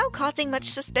without causing much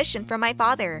suspicion from my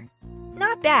father.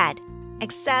 Not bad,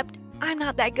 except I'm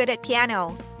not that good at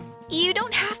piano. You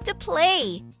don't have to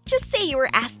play. Just say you were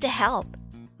asked to help.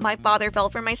 My father fell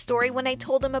for my story when I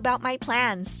told him about my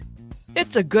plans.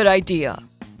 It's a good idea,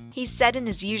 he said in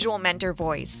his usual mentor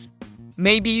voice.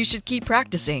 Maybe you should keep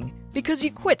practicing because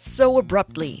you quit so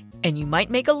abruptly and you might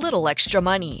make a little extra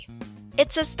money.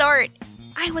 It's a start.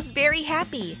 I was very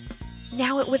happy.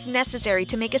 Now it was necessary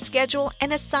to make a schedule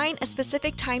and assign a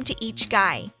specific time to each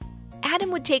guy. Adam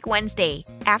would take Wednesday,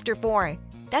 after 4.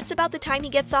 That's about the time he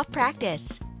gets off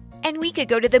practice. And we could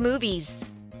go to the movies.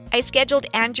 I scheduled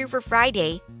Andrew for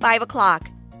Friday, 5 o'clock.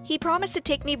 He promised to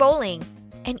take me bowling.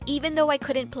 And even though I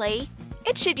couldn't play,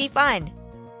 it should be fun.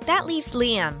 That leaves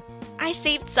Liam. I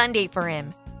saved Sunday for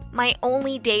him, my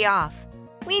only day off.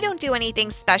 We don't do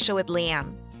anything special with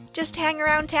Liam. Just hang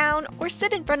around town or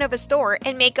sit in front of a store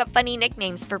and make up funny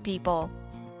nicknames for people.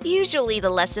 Usually the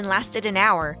lesson lasted an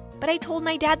hour, but I told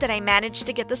my dad that I managed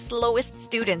to get the slowest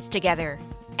students together,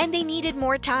 and they needed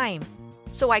more time,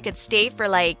 so I could stay for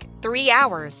like 3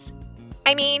 hours.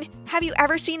 I mean, have you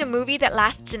ever seen a movie that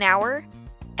lasts an hour?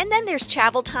 And then there's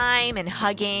travel time and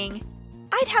hugging.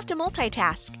 I'd have to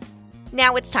multitask.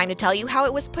 Now it's time to tell you how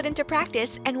it was put into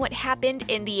practice and what happened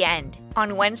in the end.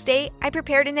 On Wednesday, I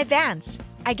prepared in advance.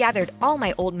 I gathered all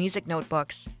my old music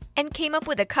notebooks and came up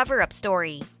with a cover-up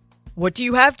story. What do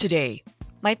you have today?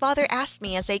 My father asked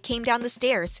me as I came down the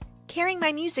stairs, carrying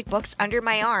my music books under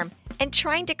my arm and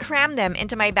trying to cram them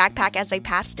into my backpack as I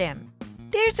passed him.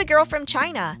 There's a girl from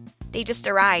China. They just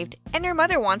arrived, and her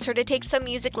mother wants her to take some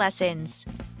music lessons.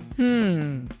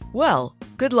 Well,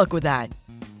 good luck with that.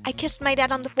 I kissed my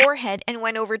dad on the forehead and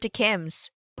went over to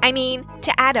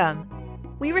to Adam.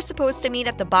 We were supposed to meet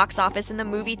at the box office in the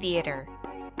movie theater.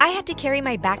 I had to carry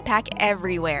my backpack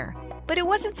everywhere, but it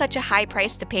wasn't such a high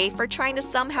price to pay for trying to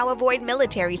somehow avoid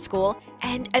military school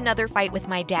and another fight with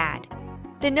my dad.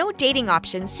 The no dating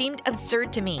option seemed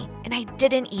absurd to me, and I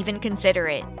didn't even consider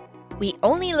it. We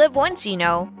only live once, you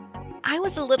know. I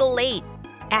was a little late.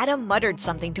 Adam muttered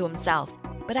something to himself,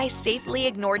 but I safely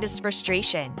ignored his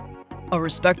frustration. A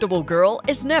respectable girl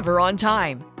is never on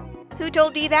time. Who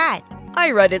told you that?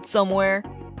 I read it somewhere.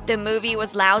 The movie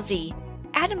was lousy.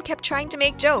 Adam kept trying to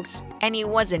make jokes, and he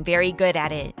wasn't very good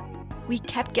at it. We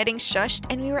kept getting shushed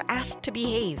and we were asked to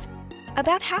behave.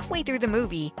 About halfway through the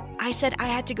movie, I said I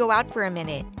had to go out for a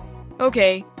minute.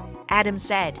 Okay, Adam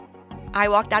said. I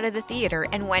walked out of the theater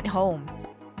and went home.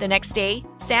 The next day,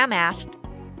 Sam asked,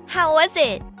 "How was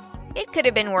it?" It could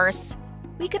have been worse.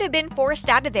 We could have been forced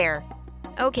out of there.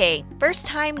 Okay, first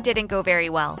time didn't go very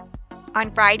well. On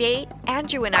Friday,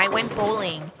 Andrew and I went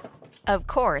bowling. Of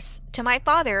course, to my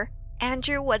father,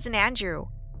 Andrew wasn't Andrew,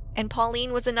 and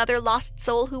Pauline was another lost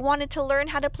soul who wanted to learn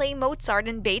how to play Mozart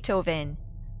and Beethoven.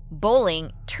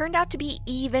 Bowling turned out to be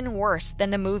even worse than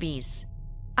the movies.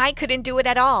 I couldn't do it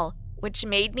at all, which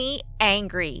made me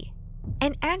angry.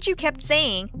 And Andrew kept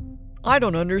saying, I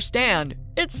don't understand.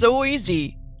 It's so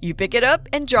easy. You pick it up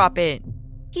and drop it.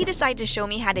 He decided to show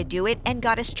me how to do it and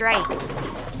got a strike.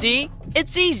 See?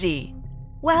 It's easy.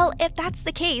 Well, if that's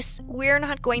the case, we're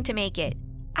not going to make it.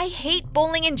 I hate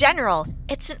bowling in general.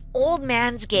 It's an old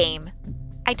man's game.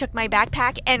 I took my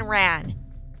backpack and ran.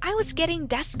 I was getting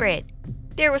desperate.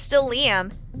 There was still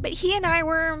Liam, but he and I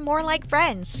were more like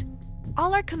friends.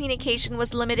 All our communication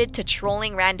was limited to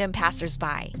trolling random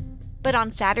passersby. But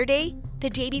on Saturday, the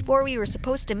day before we were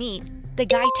supposed to meet, the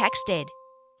guy texted.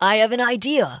 I have an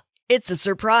idea. It's a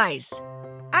surprise.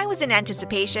 I was in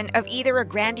anticipation of either a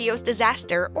grandiose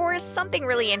disaster or something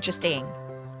really interesting.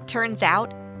 Turns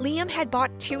out, Liam had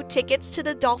bought 2 tickets to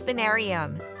the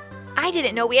Dolphinarium. I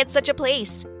didn't know we had such a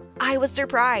place. I was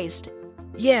surprised.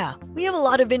 Yeah, we have a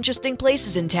lot of interesting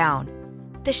places in town.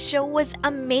 The show was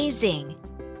amazing.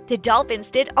 The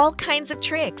dolphins did all kinds of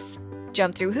tricks.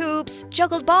 Jumped through hoops,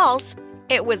 juggled balls.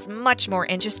 It was much more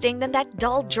interesting than that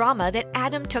dull drama that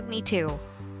Adam took me to.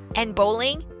 And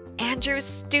bowling? Andrew's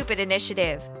stupid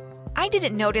initiative. I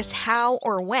didn't notice how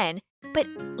or when, but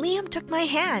Liam took my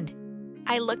hand.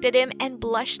 I looked at him and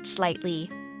blushed slightly.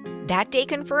 That day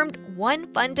confirmed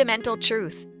one fundamental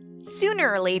truth.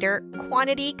 Sooner or later,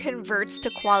 quantity converts to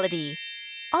quality.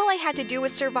 All I had to do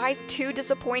was survive 2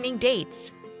 disappointing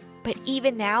dates. But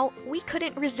even now, we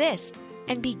couldn't resist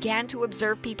and began to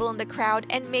observe people in the crowd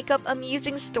and make up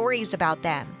amusing stories about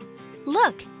them.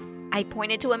 Look! I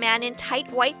pointed to a man in tight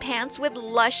white pants with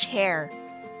lush hair.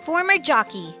 Former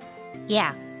jockey.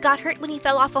 Yeah, got hurt when he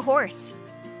fell off a horse.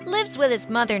 Lives with his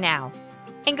mother now.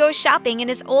 And goes shopping in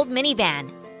his old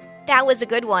minivan. That was a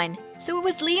good one, so it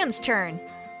was Liam's turn.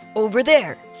 Over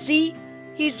there, see?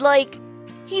 He's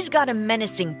got a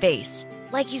menacing face,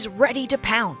 like he's ready to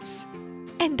pounce.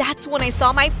 And that's when I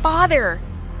saw my father.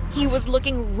 He was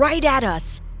looking right at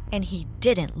us, and he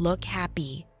didn't look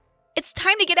happy. It's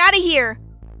time to get out of here.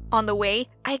 On the way,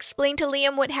 I explained to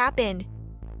Liam what happened.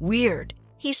 Weird.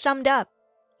 He summed up.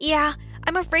 Yeah,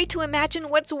 I'm afraid to imagine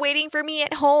what's waiting for me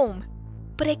at home.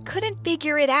 But I couldn't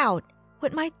figure it out,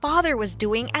 what my father was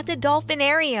doing at the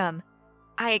Dolphinarium.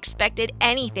 I expected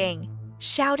anything.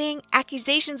 Shouting,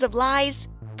 accusations of lies,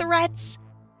 threats.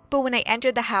 But when I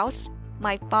entered the house,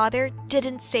 my father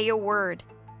didn't say a word.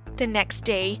 The next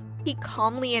day, he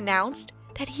calmly announced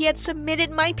that he had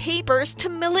submitted my papers to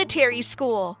military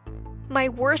school. My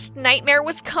worst nightmare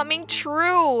was coming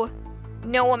true.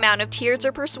 No amount of tears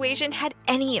or persuasion had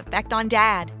any effect on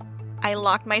Dad. I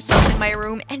locked myself in my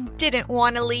room and didn't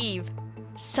want to leave.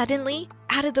 Suddenly,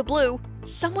 out of the blue,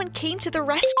 someone came to the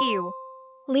rescue.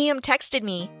 Liam texted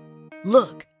me.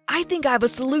 Look, I think I have a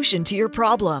solution to your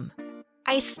problem.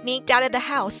 I sneaked out of the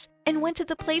house and went to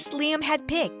the place Liam had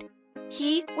picked.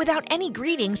 He, without any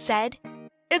greeting, said,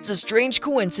 It's a strange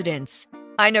coincidence.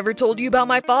 I never told you about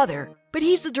my father, but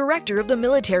he's the director of the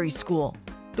military school,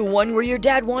 the one where your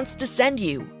dad wants to send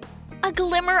you. A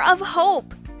glimmer of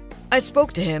hope. I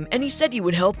spoke to him and he said he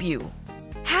would help you.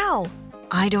 How?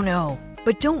 I don't know,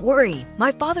 but don't worry,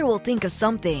 my father will think of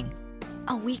something.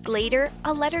 A week later,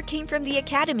 a letter came from the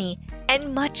academy,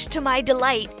 and much to my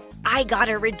delight, I got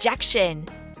a rejection.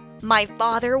 My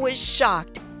father was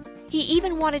shocked. He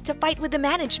even wanted to fight with the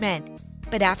management,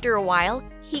 but after a while,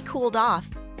 he cooled off.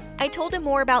 I told him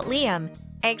more about Liam.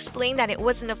 I explained that it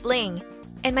wasn't a fling,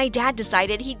 and my dad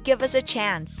decided he'd give us a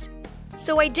chance.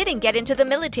 So I didn't get into the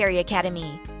military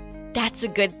academy. That's a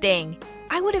good thing.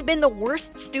 I would have been the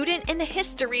worst student in the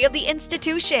history of the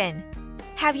institution.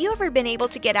 Have you ever been able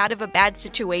to get out of a bad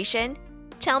situation?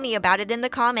 Tell me about it in the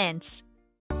comments.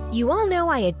 You all know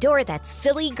I adore that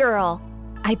silly girl.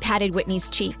 I patted Whitney's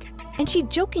cheek, and she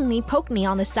jokingly poked me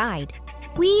on the side.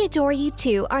 We adore you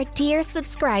too, our dear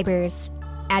subscribers,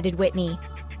 added Whitney.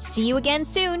 See you again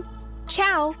soon.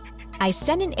 Ciao. I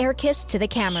sent an air kiss to the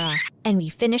camera, and we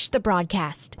finished the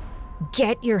broadcast.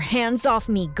 Get your hands off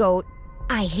me, goat.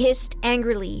 I hissed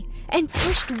angrily and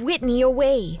pushed Whitney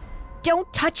away.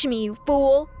 Don't touch me, you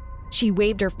fool. She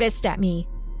waved her fist at me.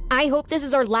 I hope this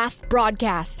is our last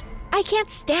broadcast. I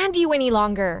can't stand you any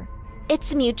longer.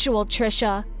 It's mutual,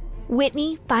 Trisha.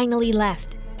 Whitney finally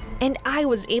left, and I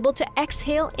was able to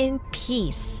exhale in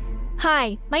peace.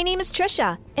 Hi, my name is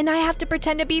Trisha, and I have to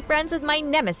pretend to be friends with my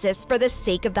nemesis for the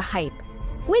sake of the hype.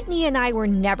 Whitney and I were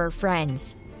never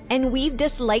friends, and we've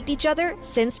disliked each other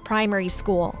since primary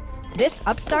school. This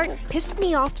upstart pissed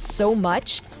me off so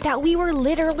much that we were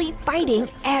literally fighting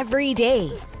every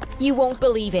day. You won't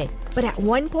believe it, but at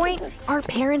one point, our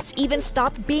parents even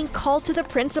stopped being called to the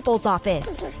principal's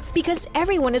office because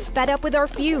everyone is fed up with our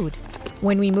feud.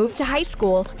 When we moved to high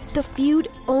school, the feud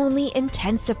only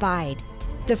intensified.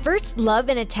 The first love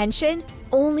and attention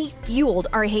only fueled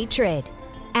our hatred.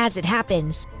 As it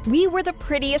happens, we were the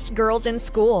prettiest girls in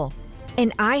school,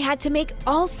 and I had to make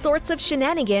all sorts of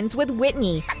shenanigans with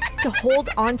Whitney to hold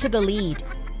on to the lead.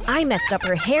 I messed up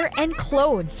her hair and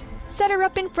clothes, set her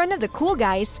up in front of the cool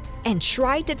guys, and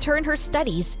tried to turn her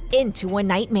studies into a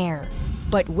nightmare.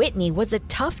 But Whitney was a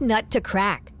tough nut to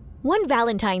crack. One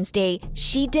Valentine's Day,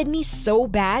 she did me so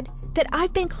bad that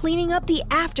I've been cleaning up the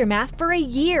aftermath for a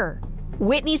year.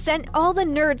 Whitney sent all the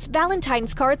nerds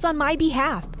Valentine's cards on my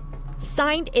behalf,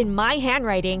 signed in my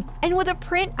handwriting and with a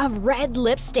print of red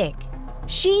lipstick.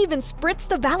 She even spritzed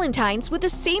the Valentines with the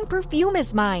same perfume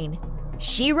as mine.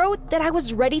 She wrote that I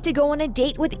was ready to go on a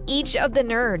date with each of the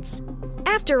nerds.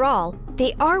 After all,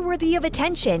 they are worthy of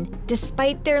attention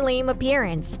despite their lame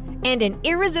appearance and an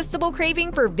irresistible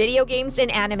craving for video games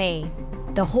and anime.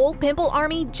 The whole pimple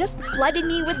army just flooded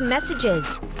me with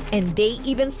messages, and they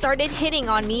even started hitting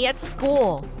on me at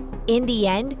school. In the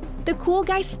end, the cool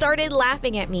guys started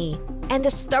laughing at me, and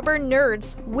the stubborn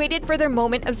nerds waited for their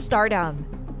moment of stardom.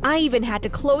 I even had to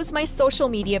close my social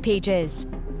media pages,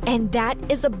 and that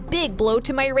is a big blow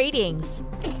to my ratings.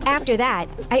 After that,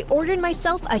 I ordered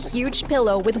myself a huge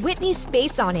pillow with Whitney's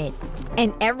face on it,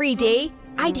 and every day,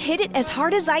 I'd hit it as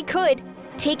hard as I could,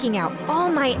 taking out all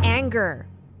my anger.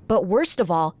 But worst of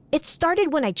all, it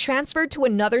started when I transferred to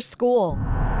another school.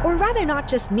 Or rather, not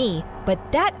just me,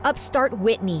 but that upstart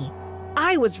Whitney.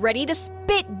 I was ready to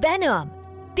spit venom.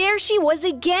 There she was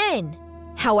again.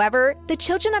 However, the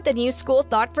children at the new school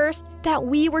thought first that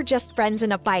we were just friends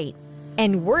in a fight.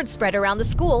 And word spread around the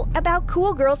school about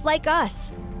cool girls like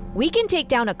us. We can take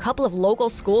down a couple of local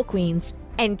school queens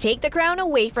and take the crown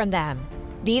away from them.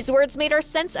 These words made our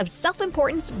sense of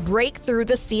self-importance break through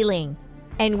the ceiling.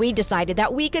 And we decided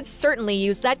that we could certainly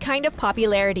use that kind of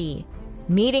popularity.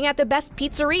 Meeting at the best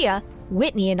pizzeria,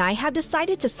 Whitney and I have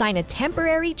decided to sign a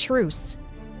temporary truce.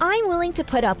 I'm willing to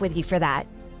put up with you for that.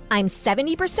 I'm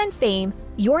 70% fame,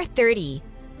 you're 30,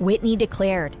 Whitney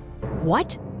declared.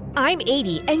 What? I'm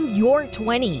 80 and you're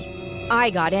 20. I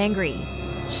got angry.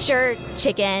 Sure,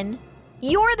 chicken.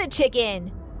 You're the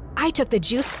chicken. I took the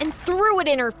juice and threw it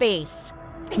in her face.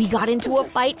 We got into a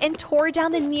fight and tore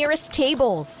down the nearest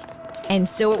tables. And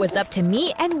so it was up to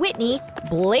me and Whitney,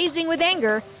 blazing with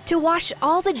anger, to wash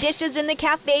all the dishes in the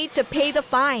cafe to pay the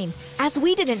fine, as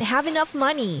we didn't have enough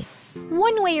money.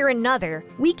 One way or another,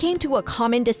 we came to a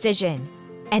common decision.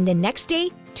 And the next day,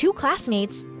 two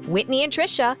classmates, Whitney and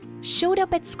Trisha, showed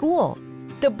up at school.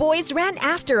 The boys ran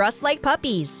after us like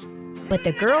puppies, but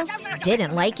the girls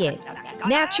didn't like it.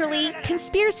 Naturally,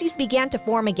 conspiracies began to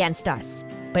form against us.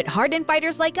 But hardened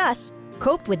fighters like us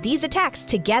coped with these attacks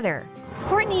together.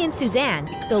 Courtney and Suzanne,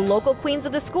 the local queens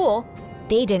of the school,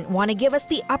 they didn't want to give us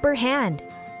the upper hand.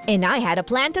 And I had a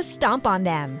plan to stomp on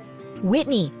them.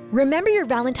 Whitney, remember your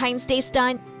Valentine's Day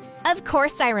stunt? Of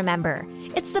course I remember.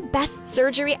 It's the best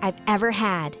surgery I've ever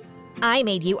had. I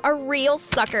made you a real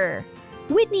sucker.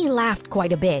 Whitney laughed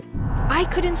quite a bit. I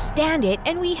couldn't stand it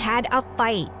and we had a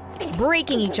fight,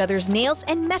 breaking each other's nails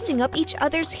and messing up each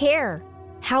other's hair.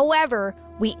 However,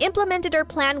 we implemented our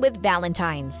plan with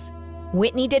Valentine's.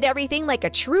 Whitney did everything like a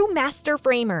true master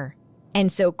framer.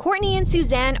 And so Courtney and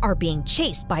Suzanne are being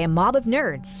chased by a mob of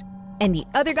nerds. And the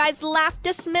other guys laughed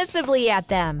dismissively at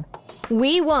them.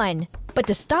 We won, but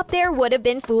to stop there would have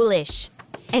been foolish.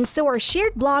 And so our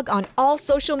shared blog on all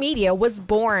social media was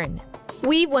born.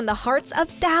 We've won the hearts of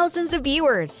thousands of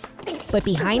viewers. But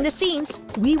behind the scenes,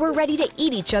 we were ready to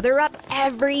eat each other up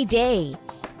every day.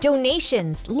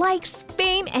 Donations, likes,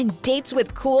 fame, and dates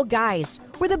with cool guys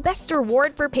were the best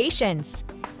reward for patience.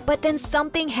 But then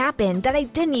something happened that I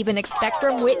didn't even expect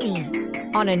from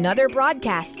Whitney. On another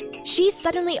broadcast, she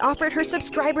suddenly offered her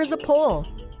subscribers a poll.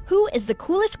 Who is the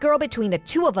coolest girl between the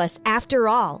two of us after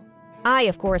all? I,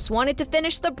 of course, wanted to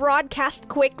finish the broadcast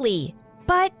quickly.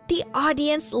 But the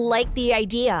audience liked the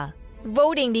idea.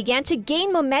 Voting began to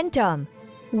gain momentum.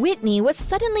 Whitney was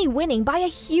suddenly winning by a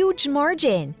huge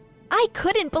margin. I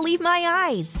couldn't believe my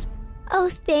eyes. "Oh,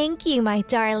 thank you, my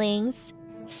darlings,"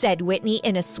 said Whitney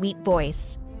in a sweet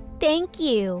voice. "Thank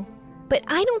you. But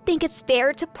I don't think it's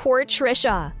fair to poor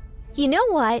Trisha. You know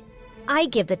what? I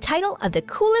give the title of the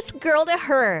coolest girl to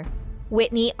her."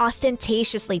 Whitney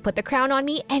ostentatiously put the crown on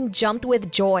me and jumped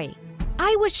with joy.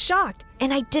 I was shocked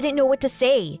and I didn't know what to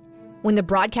say. When the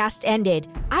broadcast ended,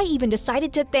 I even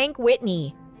decided to thank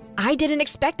Whitney. "I didn't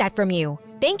expect that from you.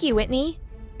 Thank you, Whitney."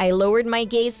 I lowered my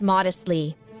gaze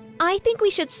modestly. "I think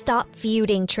we should stop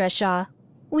feuding, Trisha.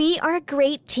 We are a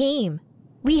great team."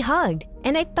 We hugged,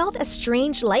 and I felt a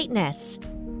strange lightness.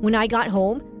 When I got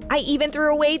home, I even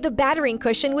threw away the battering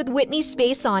cushion with Whitney's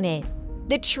face on it.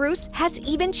 The truce has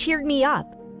even cheered me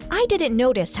up. I didn't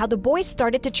notice how the boys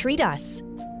started to treat us.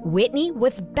 Whitney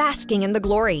was basking in the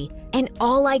glory, and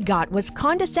all I got was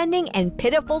condescending and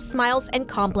pitiful smiles and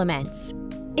compliments.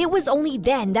 It was only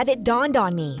then that it dawned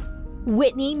on me.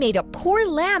 Whitney made a poor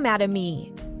lamb out of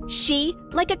me. She,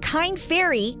 like a kind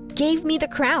fairy, gave me the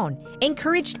crown,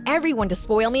 encouraged everyone to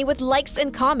spoil me with likes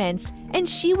and comments, and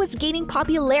she was gaining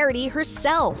popularity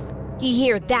herself. You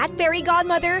hear that, fairy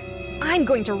godmother? I'm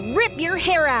going to rip your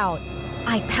hair out.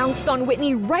 I pounced on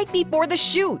Whitney right before the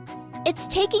shoot. "It's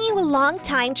taking you a long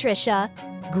time, Trisha,"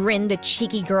 grinned the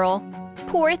cheeky girl.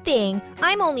 "Poor thing,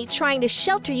 I'm only trying to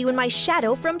shelter you in my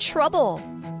shadow from trouble."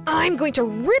 "I'm going to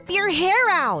rip your hair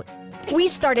out." We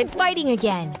started fighting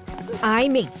again. I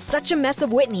made such a mess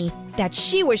of Whitney that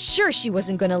she was sure she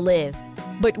wasn't going to live.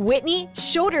 But Whitney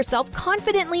showed herself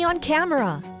confidently on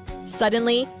camera.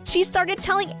 Suddenly, she started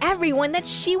telling everyone that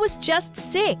she was just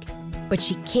sick. But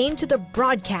she came to the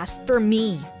broadcast for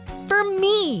me. For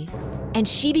me! And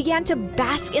she began to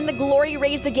bask in the glory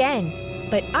rays again.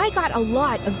 But I got a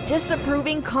lot of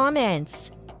disapproving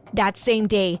comments. That same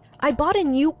day, I bought a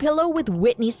new pillow with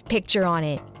Whitney's picture on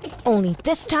it. Only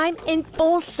this time in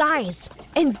full size,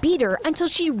 and beat her until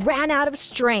she ran out of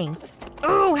strength.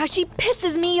 Oh, how she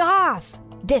pisses me off!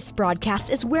 This broadcast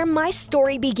is where my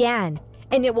story began,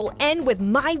 and it will end with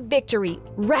my victory,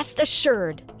 rest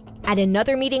assured. At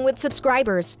another meeting with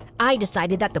subscribers, I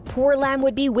decided that the poor lamb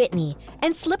would be Whitney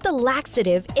and slipped a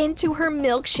laxative into her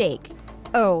milkshake.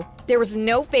 Oh, there was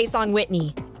no face on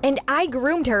Whitney, and I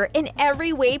groomed her in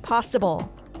every way possible.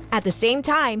 At the same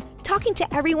time, talking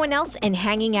to everyone else and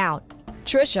hanging out.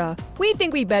 Trisha, we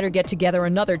think we better get together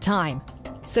another time.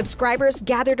 Subscribers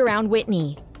gathered around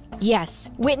Whitney. Yes,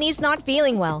 Whitney's not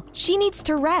feeling well. She needs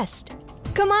to rest.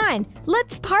 Come on,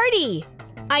 let's party!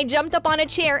 I jumped up on a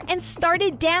chair and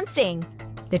started dancing.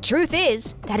 The truth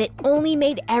is that it only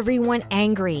made everyone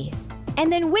angry.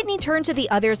 And then Whitney turned to the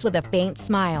others with a faint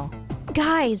smile.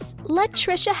 "Guys, let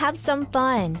Trisha have some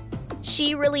fun.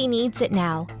 She really needs it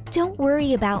now. Don't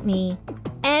worry about me."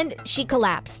 And she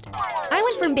collapsed. I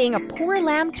went from being a poor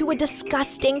lamb to a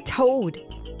disgusting toad.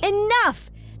 "Enough!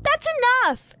 That's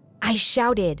enough!" I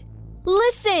shouted.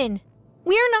 "Listen,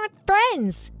 we're not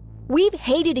friends. We've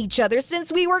hated each other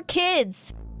since we were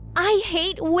kids. I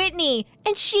hate Whitney,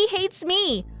 and she hates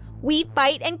me. We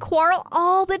fight and quarrel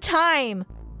all the time.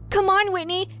 Come on,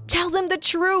 Whitney, tell them the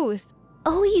truth."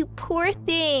 "Oh, you poor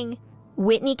thing."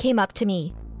 Whitney came up to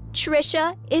me.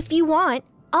 "Trisha, if you want,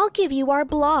 I'll give you our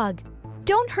blog.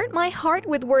 Don't hurt my heart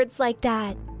with words like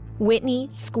that." Whitney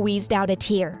squeezed out a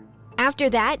tear.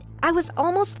 After that, I was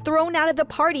almost thrown out of the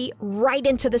party right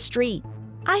into the street.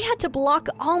 I had to block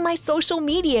all my social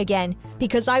media again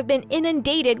because I've been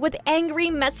inundated with angry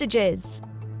messages.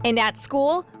 And at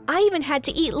school, I even had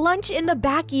to eat lunch in the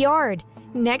backyard,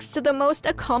 next to the most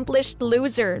accomplished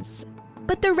losers.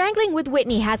 But the wrangling with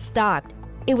Whitney has stopped.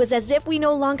 It was as if we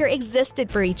no longer existed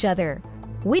for each other.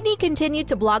 Whitney continued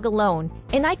to blog alone,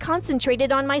 and I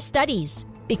concentrated on my studies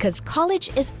because college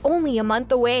is only a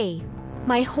month away.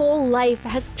 My whole life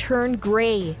has turned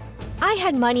gray. I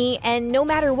had money, and no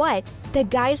matter what, the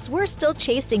guys were still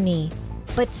chasing me.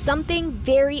 But something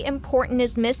very important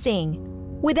is missing,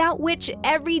 without which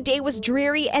every day was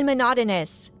dreary and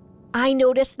monotonous. I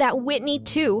noticed that Whitney,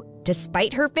 too,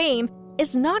 despite her fame,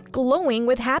 is not glowing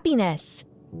with happiness.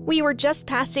 We were just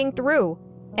passing through,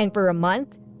 and for a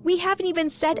month, we haven't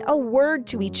even said a word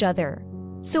to each other.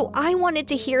 So I wanted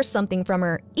to hear something from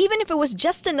her, even if it was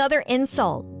just another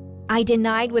insult. I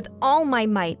denied with all my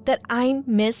might that I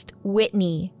missed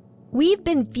Whitney. We've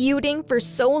been feuding for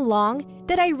so long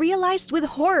that I realized with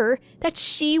horror that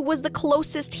she was the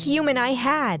closest human I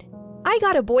had. I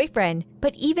got a boyfriend,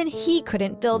 but even he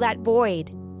couldn't fill that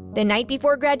void. The night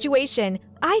before graduation,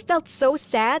 I felt so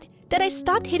sad that I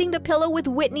stopped hitting the pillow with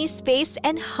Whitney's face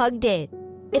and hugged it.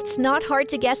 It's not hard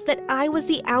to guess that I was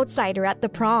the outsider at the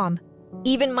prom.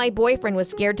 Even my boyfriend was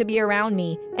scared to be around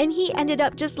me, and he ended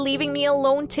up just leaving me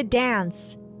alone to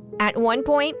dance. At one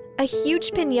point, a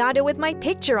huge piñata with my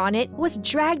picture on it was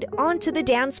dragged onto the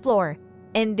dance floor,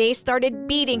 and they started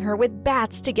beating her with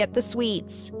bats to get the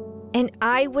sweets. And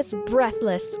I was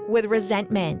breathless with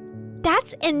resentment.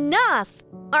 "That's enough!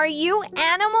 Are you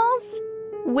animals?"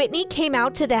 Whitney came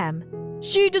out to them.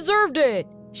 She deserved it!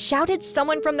 Shouted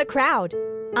someone from the crowd.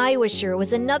 I was sure it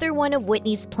was another one of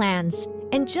Whitney's plans,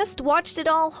 and just watched it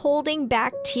all holding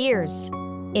back tears.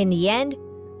 In the end,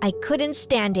 I couldn't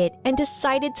stand it and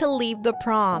decided to leave the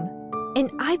prom.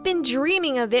 And I've been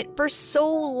dreaming of it for so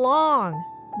long.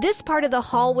 This part of the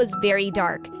hall was very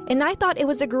dark, and I thought it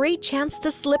was a great chance to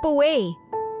slip away.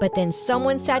 But then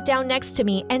someone sat down next to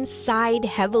me and sighed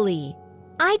heavily.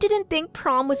 I didn't think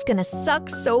prom was gonna suck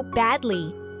so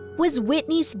badly. Was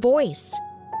Whitney's voice.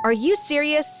 "Are you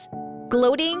serious?"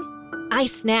 Gloating? I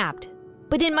snapped.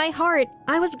 But in my heart,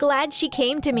 I was glad she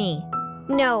came to me.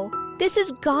 "No, this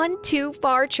has gone too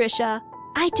far, Trisha.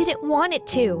 I didn't want it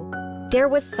to." There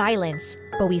was silence,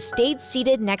 but we stayed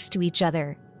seated next to each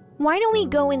other. "Why don't we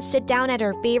go and sit down at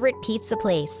our favorite pizza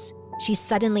place?" She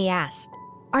suddenly asked.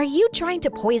 "Are you trying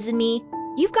to poison me?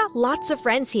 You've got lots of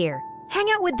friends here. Hang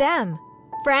out with them."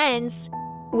 "Friends?"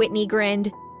 Whitney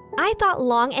grinned. I thought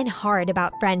long and hard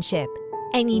about friendship.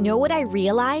 And you know what I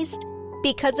realized?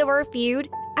 Because of our feud,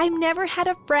 I've never had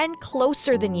a friend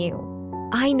closer than you.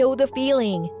 "I know the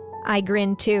feeling." I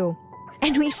grinned too.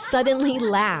 And we suddenly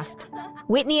laughed.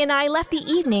 Whitney and I left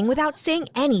the evening without saying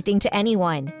anything to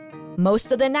anyone.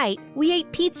 Most of the night, we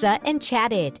ate pizza and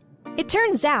chatted. It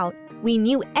turns out, we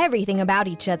knew everything about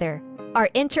each other. Our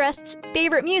interests,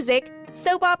 favorite music,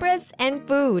 soap operas, and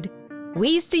food. We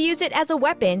used to use it as a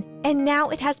weapon, and now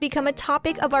it has become a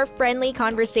topic of our friendly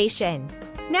conversation.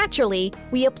 Naturally,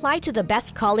 we applied to the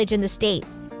best college in the state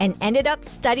and ended up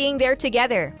studying there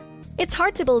together. It's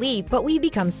hard to believe, but we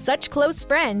become such close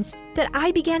friends that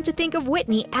I began to think of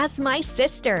Whitney as my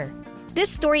sister. This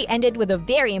story ended with a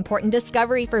very important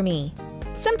discovery for me.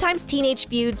 Sometimes teenage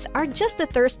feuds are just a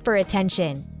thirst for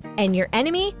attention, and your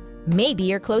enemy may be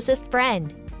your closest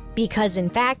friend. Because in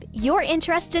fact, your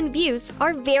interests and views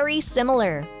are very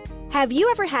similar. Have you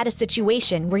ever had a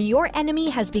situation where your enemy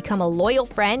has become a loyal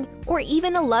friend or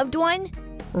even a loved one?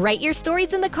 Write your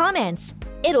stories in the comments.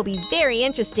 It'll be very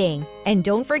interesting. And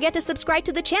don't forget to subscribe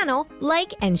to the channel,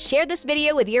 like, and share this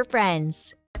video with your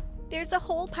friends. There's a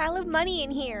whole pile of money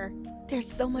in here.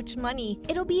 There's so much money,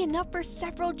 it'll be enough for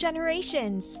several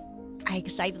generations. I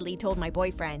excitedly told my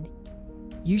boyfriend.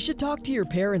 You should talk to your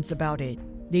parents about it.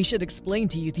 They should explain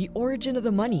to you the origin of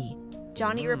the money.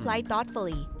 Johnny replied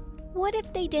thoughtfully. What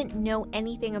if they didn't know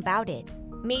anything about it?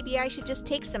 Maybe I should just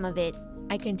take some of it.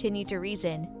 I continued to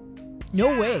reason.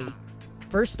 No way.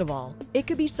 First of all, it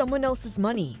could be someone else's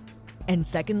money. And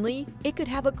secondly, it could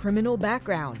have a criminal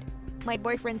background. My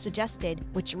boyfriend suggested,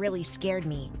 which really scared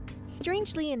me.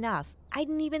 Strangely enough, I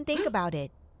didn't even think about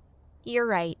it. You're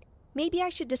right. Maybe I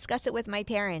should discuss it with my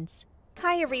parents.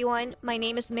 Hi everyone, my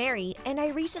name is Mary, and I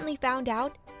recently found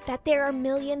out that there are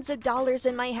millions of dollars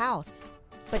in my house.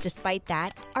 But despite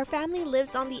that, our family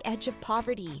lives on the edge of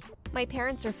poverty. My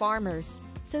parents are farmers,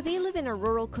 so they live in a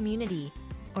rural community.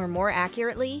 Or more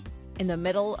accurately, in the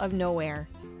middle of nowhere.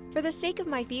 For the sake of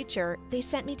my future, they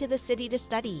sent me to the city to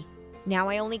study. Now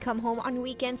I only come home on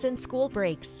weekends and school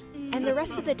breaks. And the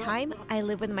rest of the time, I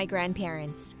live with my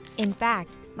grandparents. In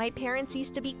fact, my parents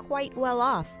used to be quite well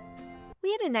off.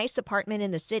 We had a nice apartment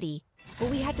in the city, but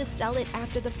we had to sell it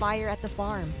after the fire at the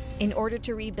farm in order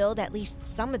to rebuild at least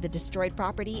some of the destroyed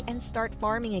property and start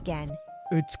farming again.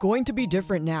 It's going to be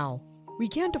different now. We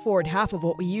can't afford half of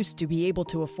what we used to be able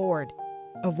to afford,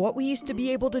 of what we used to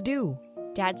be able to do.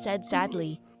 Dad said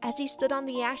sadly as he stood on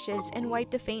the ashes and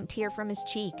wiped a faint tear from his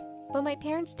cheek. But my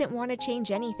parents didn't want to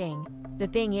change anything. The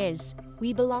thing is,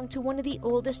 we belonged to one of the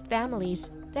oldest families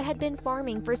that had been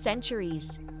farming for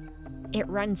centuries. It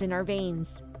runs in our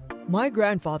veins. My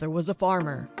grandfather was a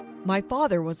farmer. My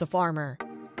father was a farmer.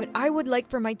 But I would like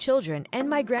for my children and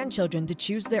my grandchildren to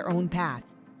choose their own path.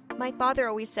 My father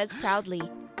always says proudly,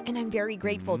 and I'm very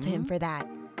grateful to him for that.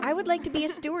 I would like to be a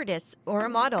stewardess or a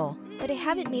model, but I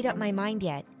haven't made up my mind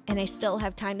yet, and I still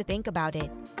have time to think about it.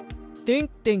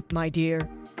 Think, my dear.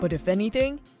 But if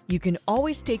anything, you can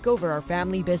always take over our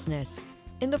family business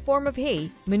in the form of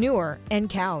hay, manure, and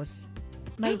cows.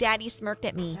 My daddy smirked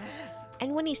at me,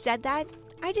 and when he said that,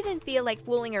 I didn't feel like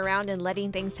fooling around and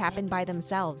letting things happen by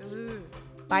themselves.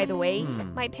 By the way,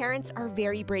 my parents are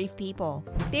very brave people.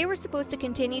 They were supposed to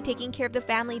continue taking care of the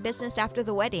family business after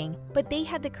the wedding, but they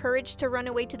had the courage to run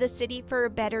away to the city for a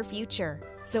better future,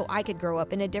 so I could grow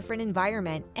up in a different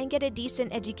environment and get a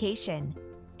decent education.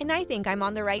 And I think I'm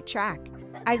on the right track.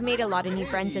 I've made a lot of new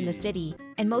friends in the city,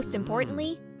 and most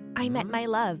importantly, I met my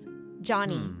love,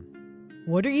 Johnny.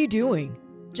 What are you doing?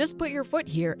 Just put your foot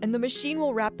here and the machine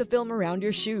will wrap the film around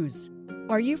your shoes.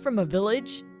 Are you from a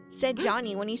village? Said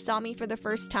Johnny when he saw me for the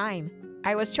first time.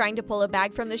 I was trying to pull a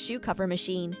bag from the shoe cover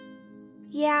machine.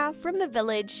 Yeah, from the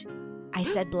village, I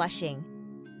said, blushing.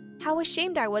 How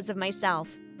ashamed I was of myself.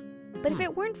 But if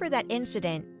it weren't for that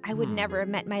incident, I would never have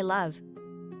met my love.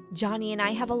 Johnny and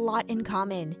I have a lot in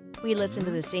common. We listen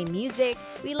to the same music,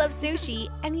 we love sushi,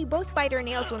 and we both bite our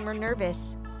nails when we're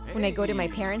nervous. When I go to my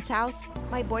parents' house,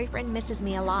 my boyfriend misses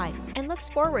me a lot and looks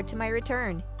forward to my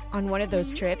return. On one of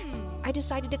those trips, I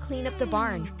decided to clean up the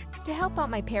barn to help out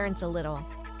my parents a little.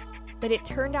 But it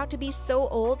turned out to be so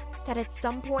old that at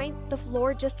some point, the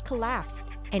floor just collapsed,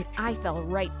 and I fell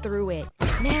right through it.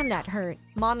 Man, that hurt.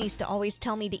 Mom used to always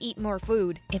tell me to eat more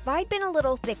food. If I'd been a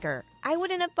little thicker, I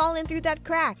wouldn't have fallen through that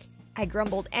crack. I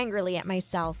grumbled angrily at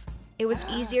myself. It was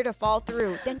easier to fall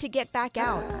through than to get back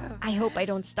out. I hope I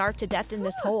don't starve to death in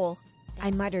this hole, I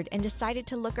muttered and decided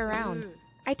to look around.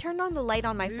 I turned on the light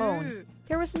on my phone.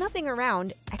 There was nothing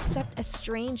around except a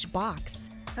strange box.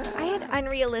 I had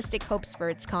unrealistic hopes for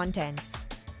its contents.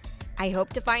 I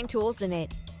hoped to find tools in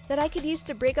it that I could use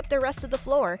to break up the rest of the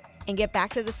floor and get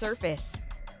back to the surface.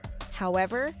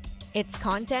 However, its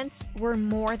contents were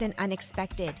more than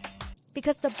unexpected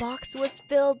because the box was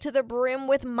filled to the brim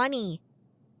with money.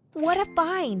 What a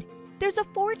find! There's a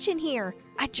fortune here!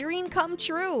 A dream come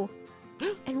true!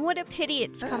 And what a pity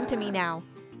it's come to me now,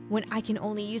 when I can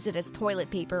only use it as toilet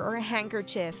paper or a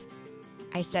handkerchief,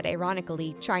 I said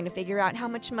ironically, trying to figure out how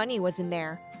much money was in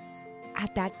there.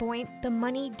 At that point, the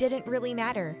money didn't really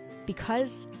matter,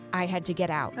 because I had to get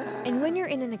out. And when you're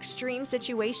in an extreme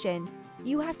situation,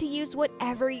 you have to use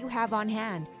whatever you have on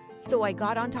hand. So I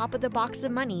got on top of the box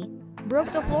of money,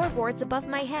 broke the floorboards above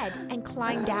my head, and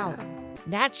climbed out.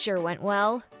 That sure went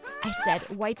well, I said,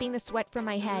 wiping the sweat from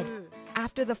my head.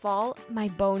 After the fall, my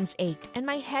bones ached and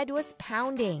my head was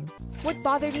pounding. What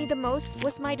bothered me the most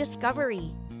was my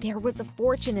discovery. There was a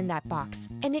fortune in that box,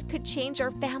 and it could change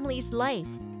our family's life.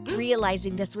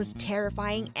 Realizing this was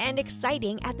terrifying and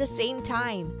exciting at the same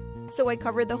time. So I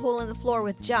covered the hole in the floor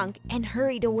with junk and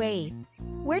hurried away.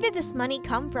 Where did this money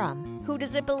come from? Who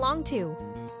does it belong to?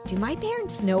 Do my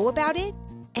parents know about it?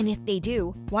 And if they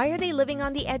do, why are they living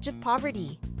on the edge of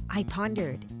poverty? I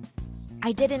pondered.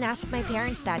 I didn't ask my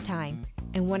parents that time,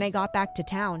 and when I got back to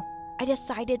town, I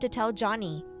decided to tell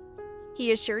Johnny.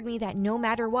 He assured me that no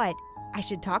matter what, I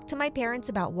should talk to my parents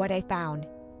about what I found.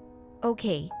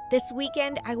 Okay, this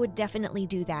weekend I would definitely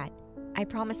do that, I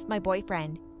promised my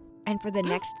boyfriend. And for the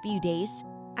next few days,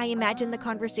 I imagine the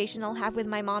conversation I'll have with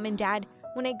my mom and dad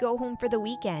when I go home for the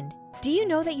weekend. Do you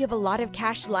know that you have a lot of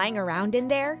cash lying around in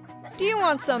there? Do you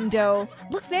want some dough?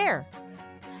 Look there.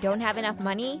 Don't have enough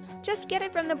money? Just get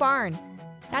it from the barn.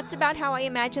 That's about how I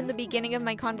imagine the beginning of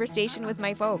my conversation with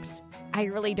my folks. I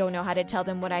really don't know how to tell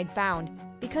them what I'd found,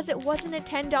 because it wasn't a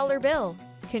 $10 bill.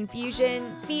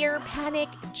 Confusion, fear, panic,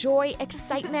 joy,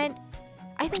 excitement.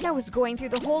 I think I was going through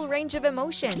the whole range of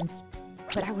emotions.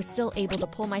 But I was still able to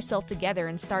pull myself together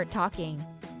and start talking.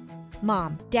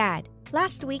 Mom, Dad,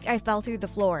 last week I fell through the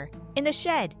floor, in the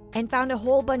shed, and found a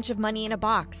whole bunch of money in a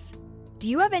box. Do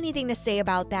you have anything to say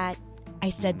about that? I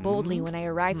said boldly when I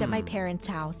arrived at my parents'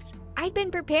 house. I'd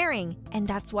been preparing, and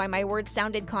that's why my words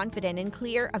sounded confident and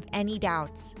clear of any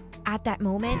doubts. At that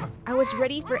moment, I was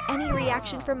ready for any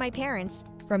reaction from my parents,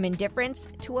 from indifference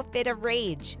to a fit of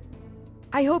rage.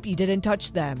 I hope you didn't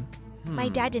touch them. My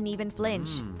dad didn't even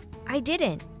flinch. I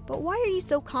didn't. But why are you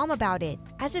so calm about it?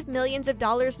 As if millions of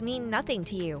dollars mean nothing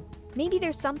to you. Maybe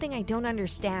there's something I don't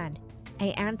understand.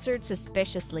 I answered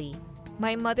suspiciously.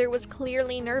 My mother was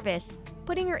clearly nervous,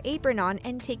 putting her apron on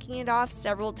and taking it off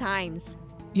several times.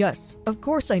 Yes, of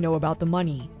course I know about the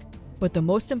money. But the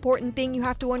most important thing you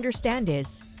have to understand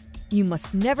is, you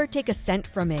must never take a cent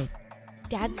from it.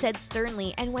 Dad said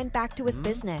sternly and went back to his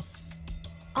business.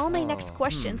 All my next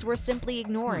questions were simply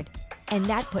ignored, and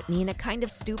that put me in a kind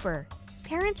of stupor.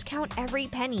 Parents count every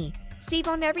penny, save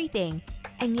on everything,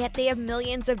 and yet they have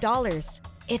millions of dollars.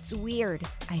 It's weird,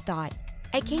 I thought.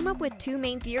 I came up with two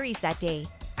main theories that day.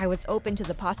 I was open to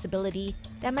the possibility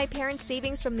that my parents'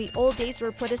 savings from the old days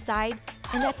were put aside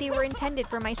and that they were intended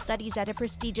for my studies at a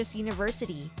prestigious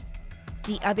university.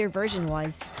 The other version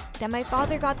was that my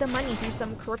father got the money through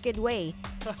some crooked way,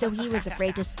 so he was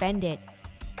afraid to spend it.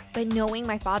 But knowing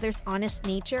my father's honest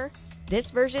nature, this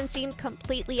version seemed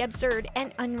completely absurd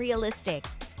and unrealistic.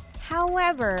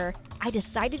 However, I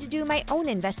decided to do my own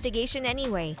investigation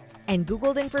anyway and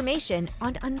Googled information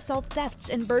on unsolved thefts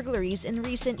and burglaries in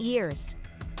recent years.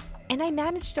 And I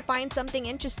managed to find something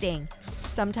interesting.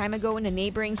 Some time ago in a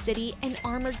neighboring city, an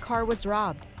armored car was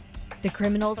robbed. The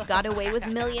criminals got away with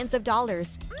millions of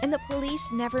dollars, and the police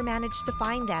never managed to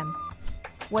find them.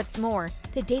 What's more,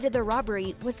 the date of the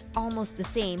robbery was almost the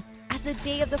same as the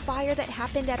day of the fire that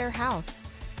happened at our house.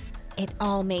 It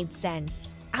all made sense.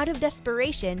 Out of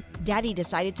desperation, Daddy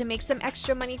decided to make some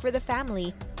extra money for the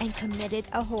family and committed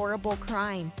a horrible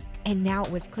crime. And now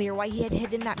it was clear why he had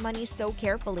hidden that money so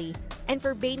carefully and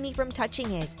forbade me from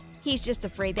touching it. He's just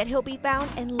afraid that he'll be found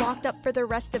and locked up for the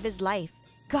rest of his life.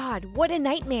 God, what a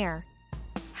nightmare!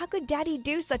 How could Daddy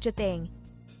do such a thing?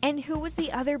 And who was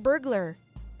the other burglar?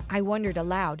 I wondered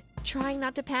aloud, trying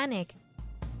not to panic.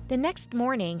 The next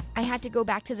morning, I had to go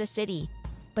back to the city.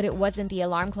 But it wasn't the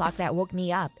alarm clock that woke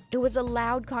me up. It was a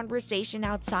loud conversation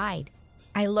outside.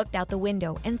 I looked out the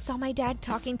window and saw my dad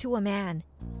talking to a man.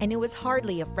 And it was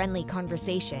hardly a friendly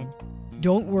conversation.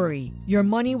 Don't worry, your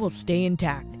money will stay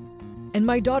intact. And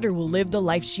my daughter will live the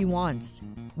life she wants.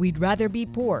 We'd rather be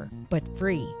poor, but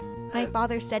free. My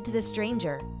father said to the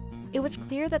stranger. It was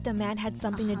clear that the man had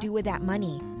something to do with that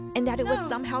money, and that it was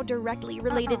somehow directly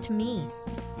related to me.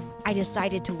 I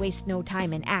decided to waste no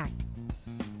time and act.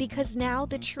 Because now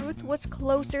the truth was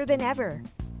closer than ever.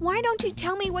 Why don't you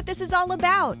tell me what this is all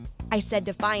about? I said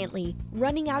defiantly,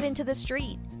 running out into the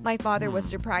street. My father was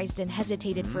surprised and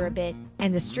hesitated for a bit,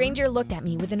 and the stranger looked at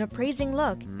me with an appraising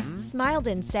look, smiled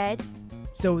and said,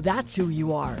 So that's who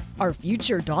you are, our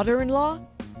future daughter-in-law?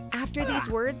 After these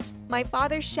words, my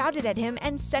father shouted at him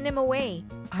and sent him away.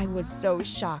 I was so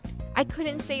shocked. I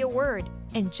couldn't say a word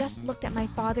and just looked at my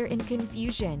father in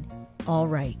confusion. All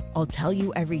right, I'll tell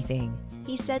you everything,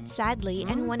 he said sadly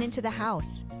and went into the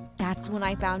house. That's when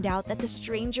I found out that the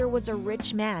stranger was a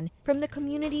rich man from the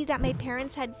community that my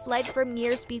parents had fled from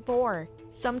years before.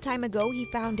 Some time ago, he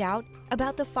found out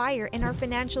about the fire in our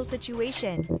financial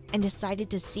situation and decided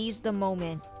to seize the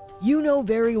moment. You know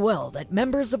very well that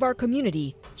members of our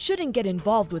community shouldn't get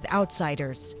involved with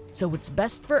outsiders, so it's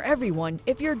best for everyone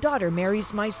if your daughter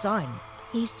marries my son,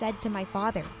 he said to my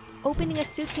father, opening a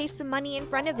suitcase of money in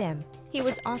front of him. He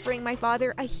was offering my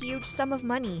father a huge sum of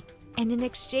money, and in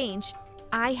exchange,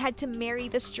 I had to marry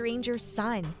the stranger's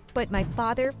son. But my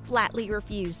father flatly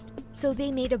refused, so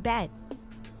they made a bet.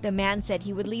 The man said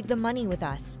he would leave the money with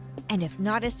us, and if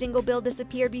not a single bill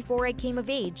disappeared before I came of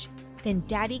age, then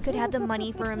Daddy could have the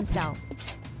money for himself.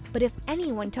 But if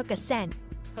anyone took a cent,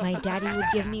 my daddy would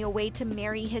give me a way to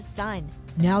marry his son.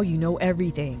 Now you know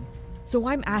everything, so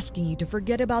I'm asking you to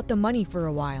forget about the money for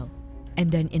a while,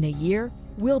 and then in a year,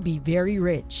 we'll be very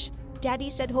rich. Daddy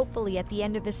said hopefully at the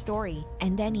end of his story,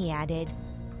 and then he added,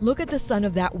 Look at the son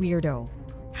of that weirdo.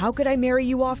 How could I marry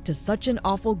you off to such an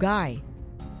awful guy?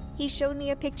 He showed me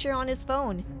a picture on his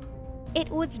phone. It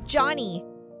was Johnny.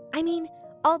 I mean,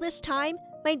 all this time,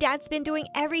 my dad's been doing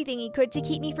everything he could to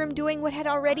keep me from doing what had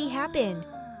already happened.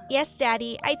 Yes,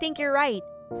 Daddy, I think you're right,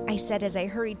 I said as I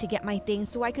hurried to get my things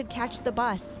so I could catch the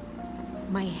bus.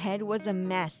 My head was a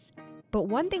mess. But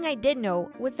one thing I did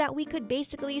know was that we could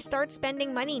basically start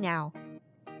spending money now.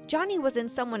 Johnny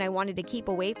wasn't someone I wanted to keep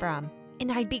away from,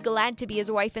 and I'd be glad to be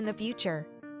his wife in the future.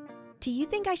 Do you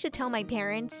think I should tell my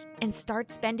parents and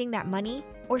start spending that money,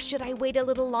 or should I wait a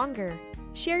little longer?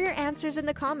 Share your answers in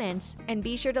the comments, and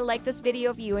be sure to like this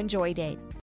video if you enjoyed it.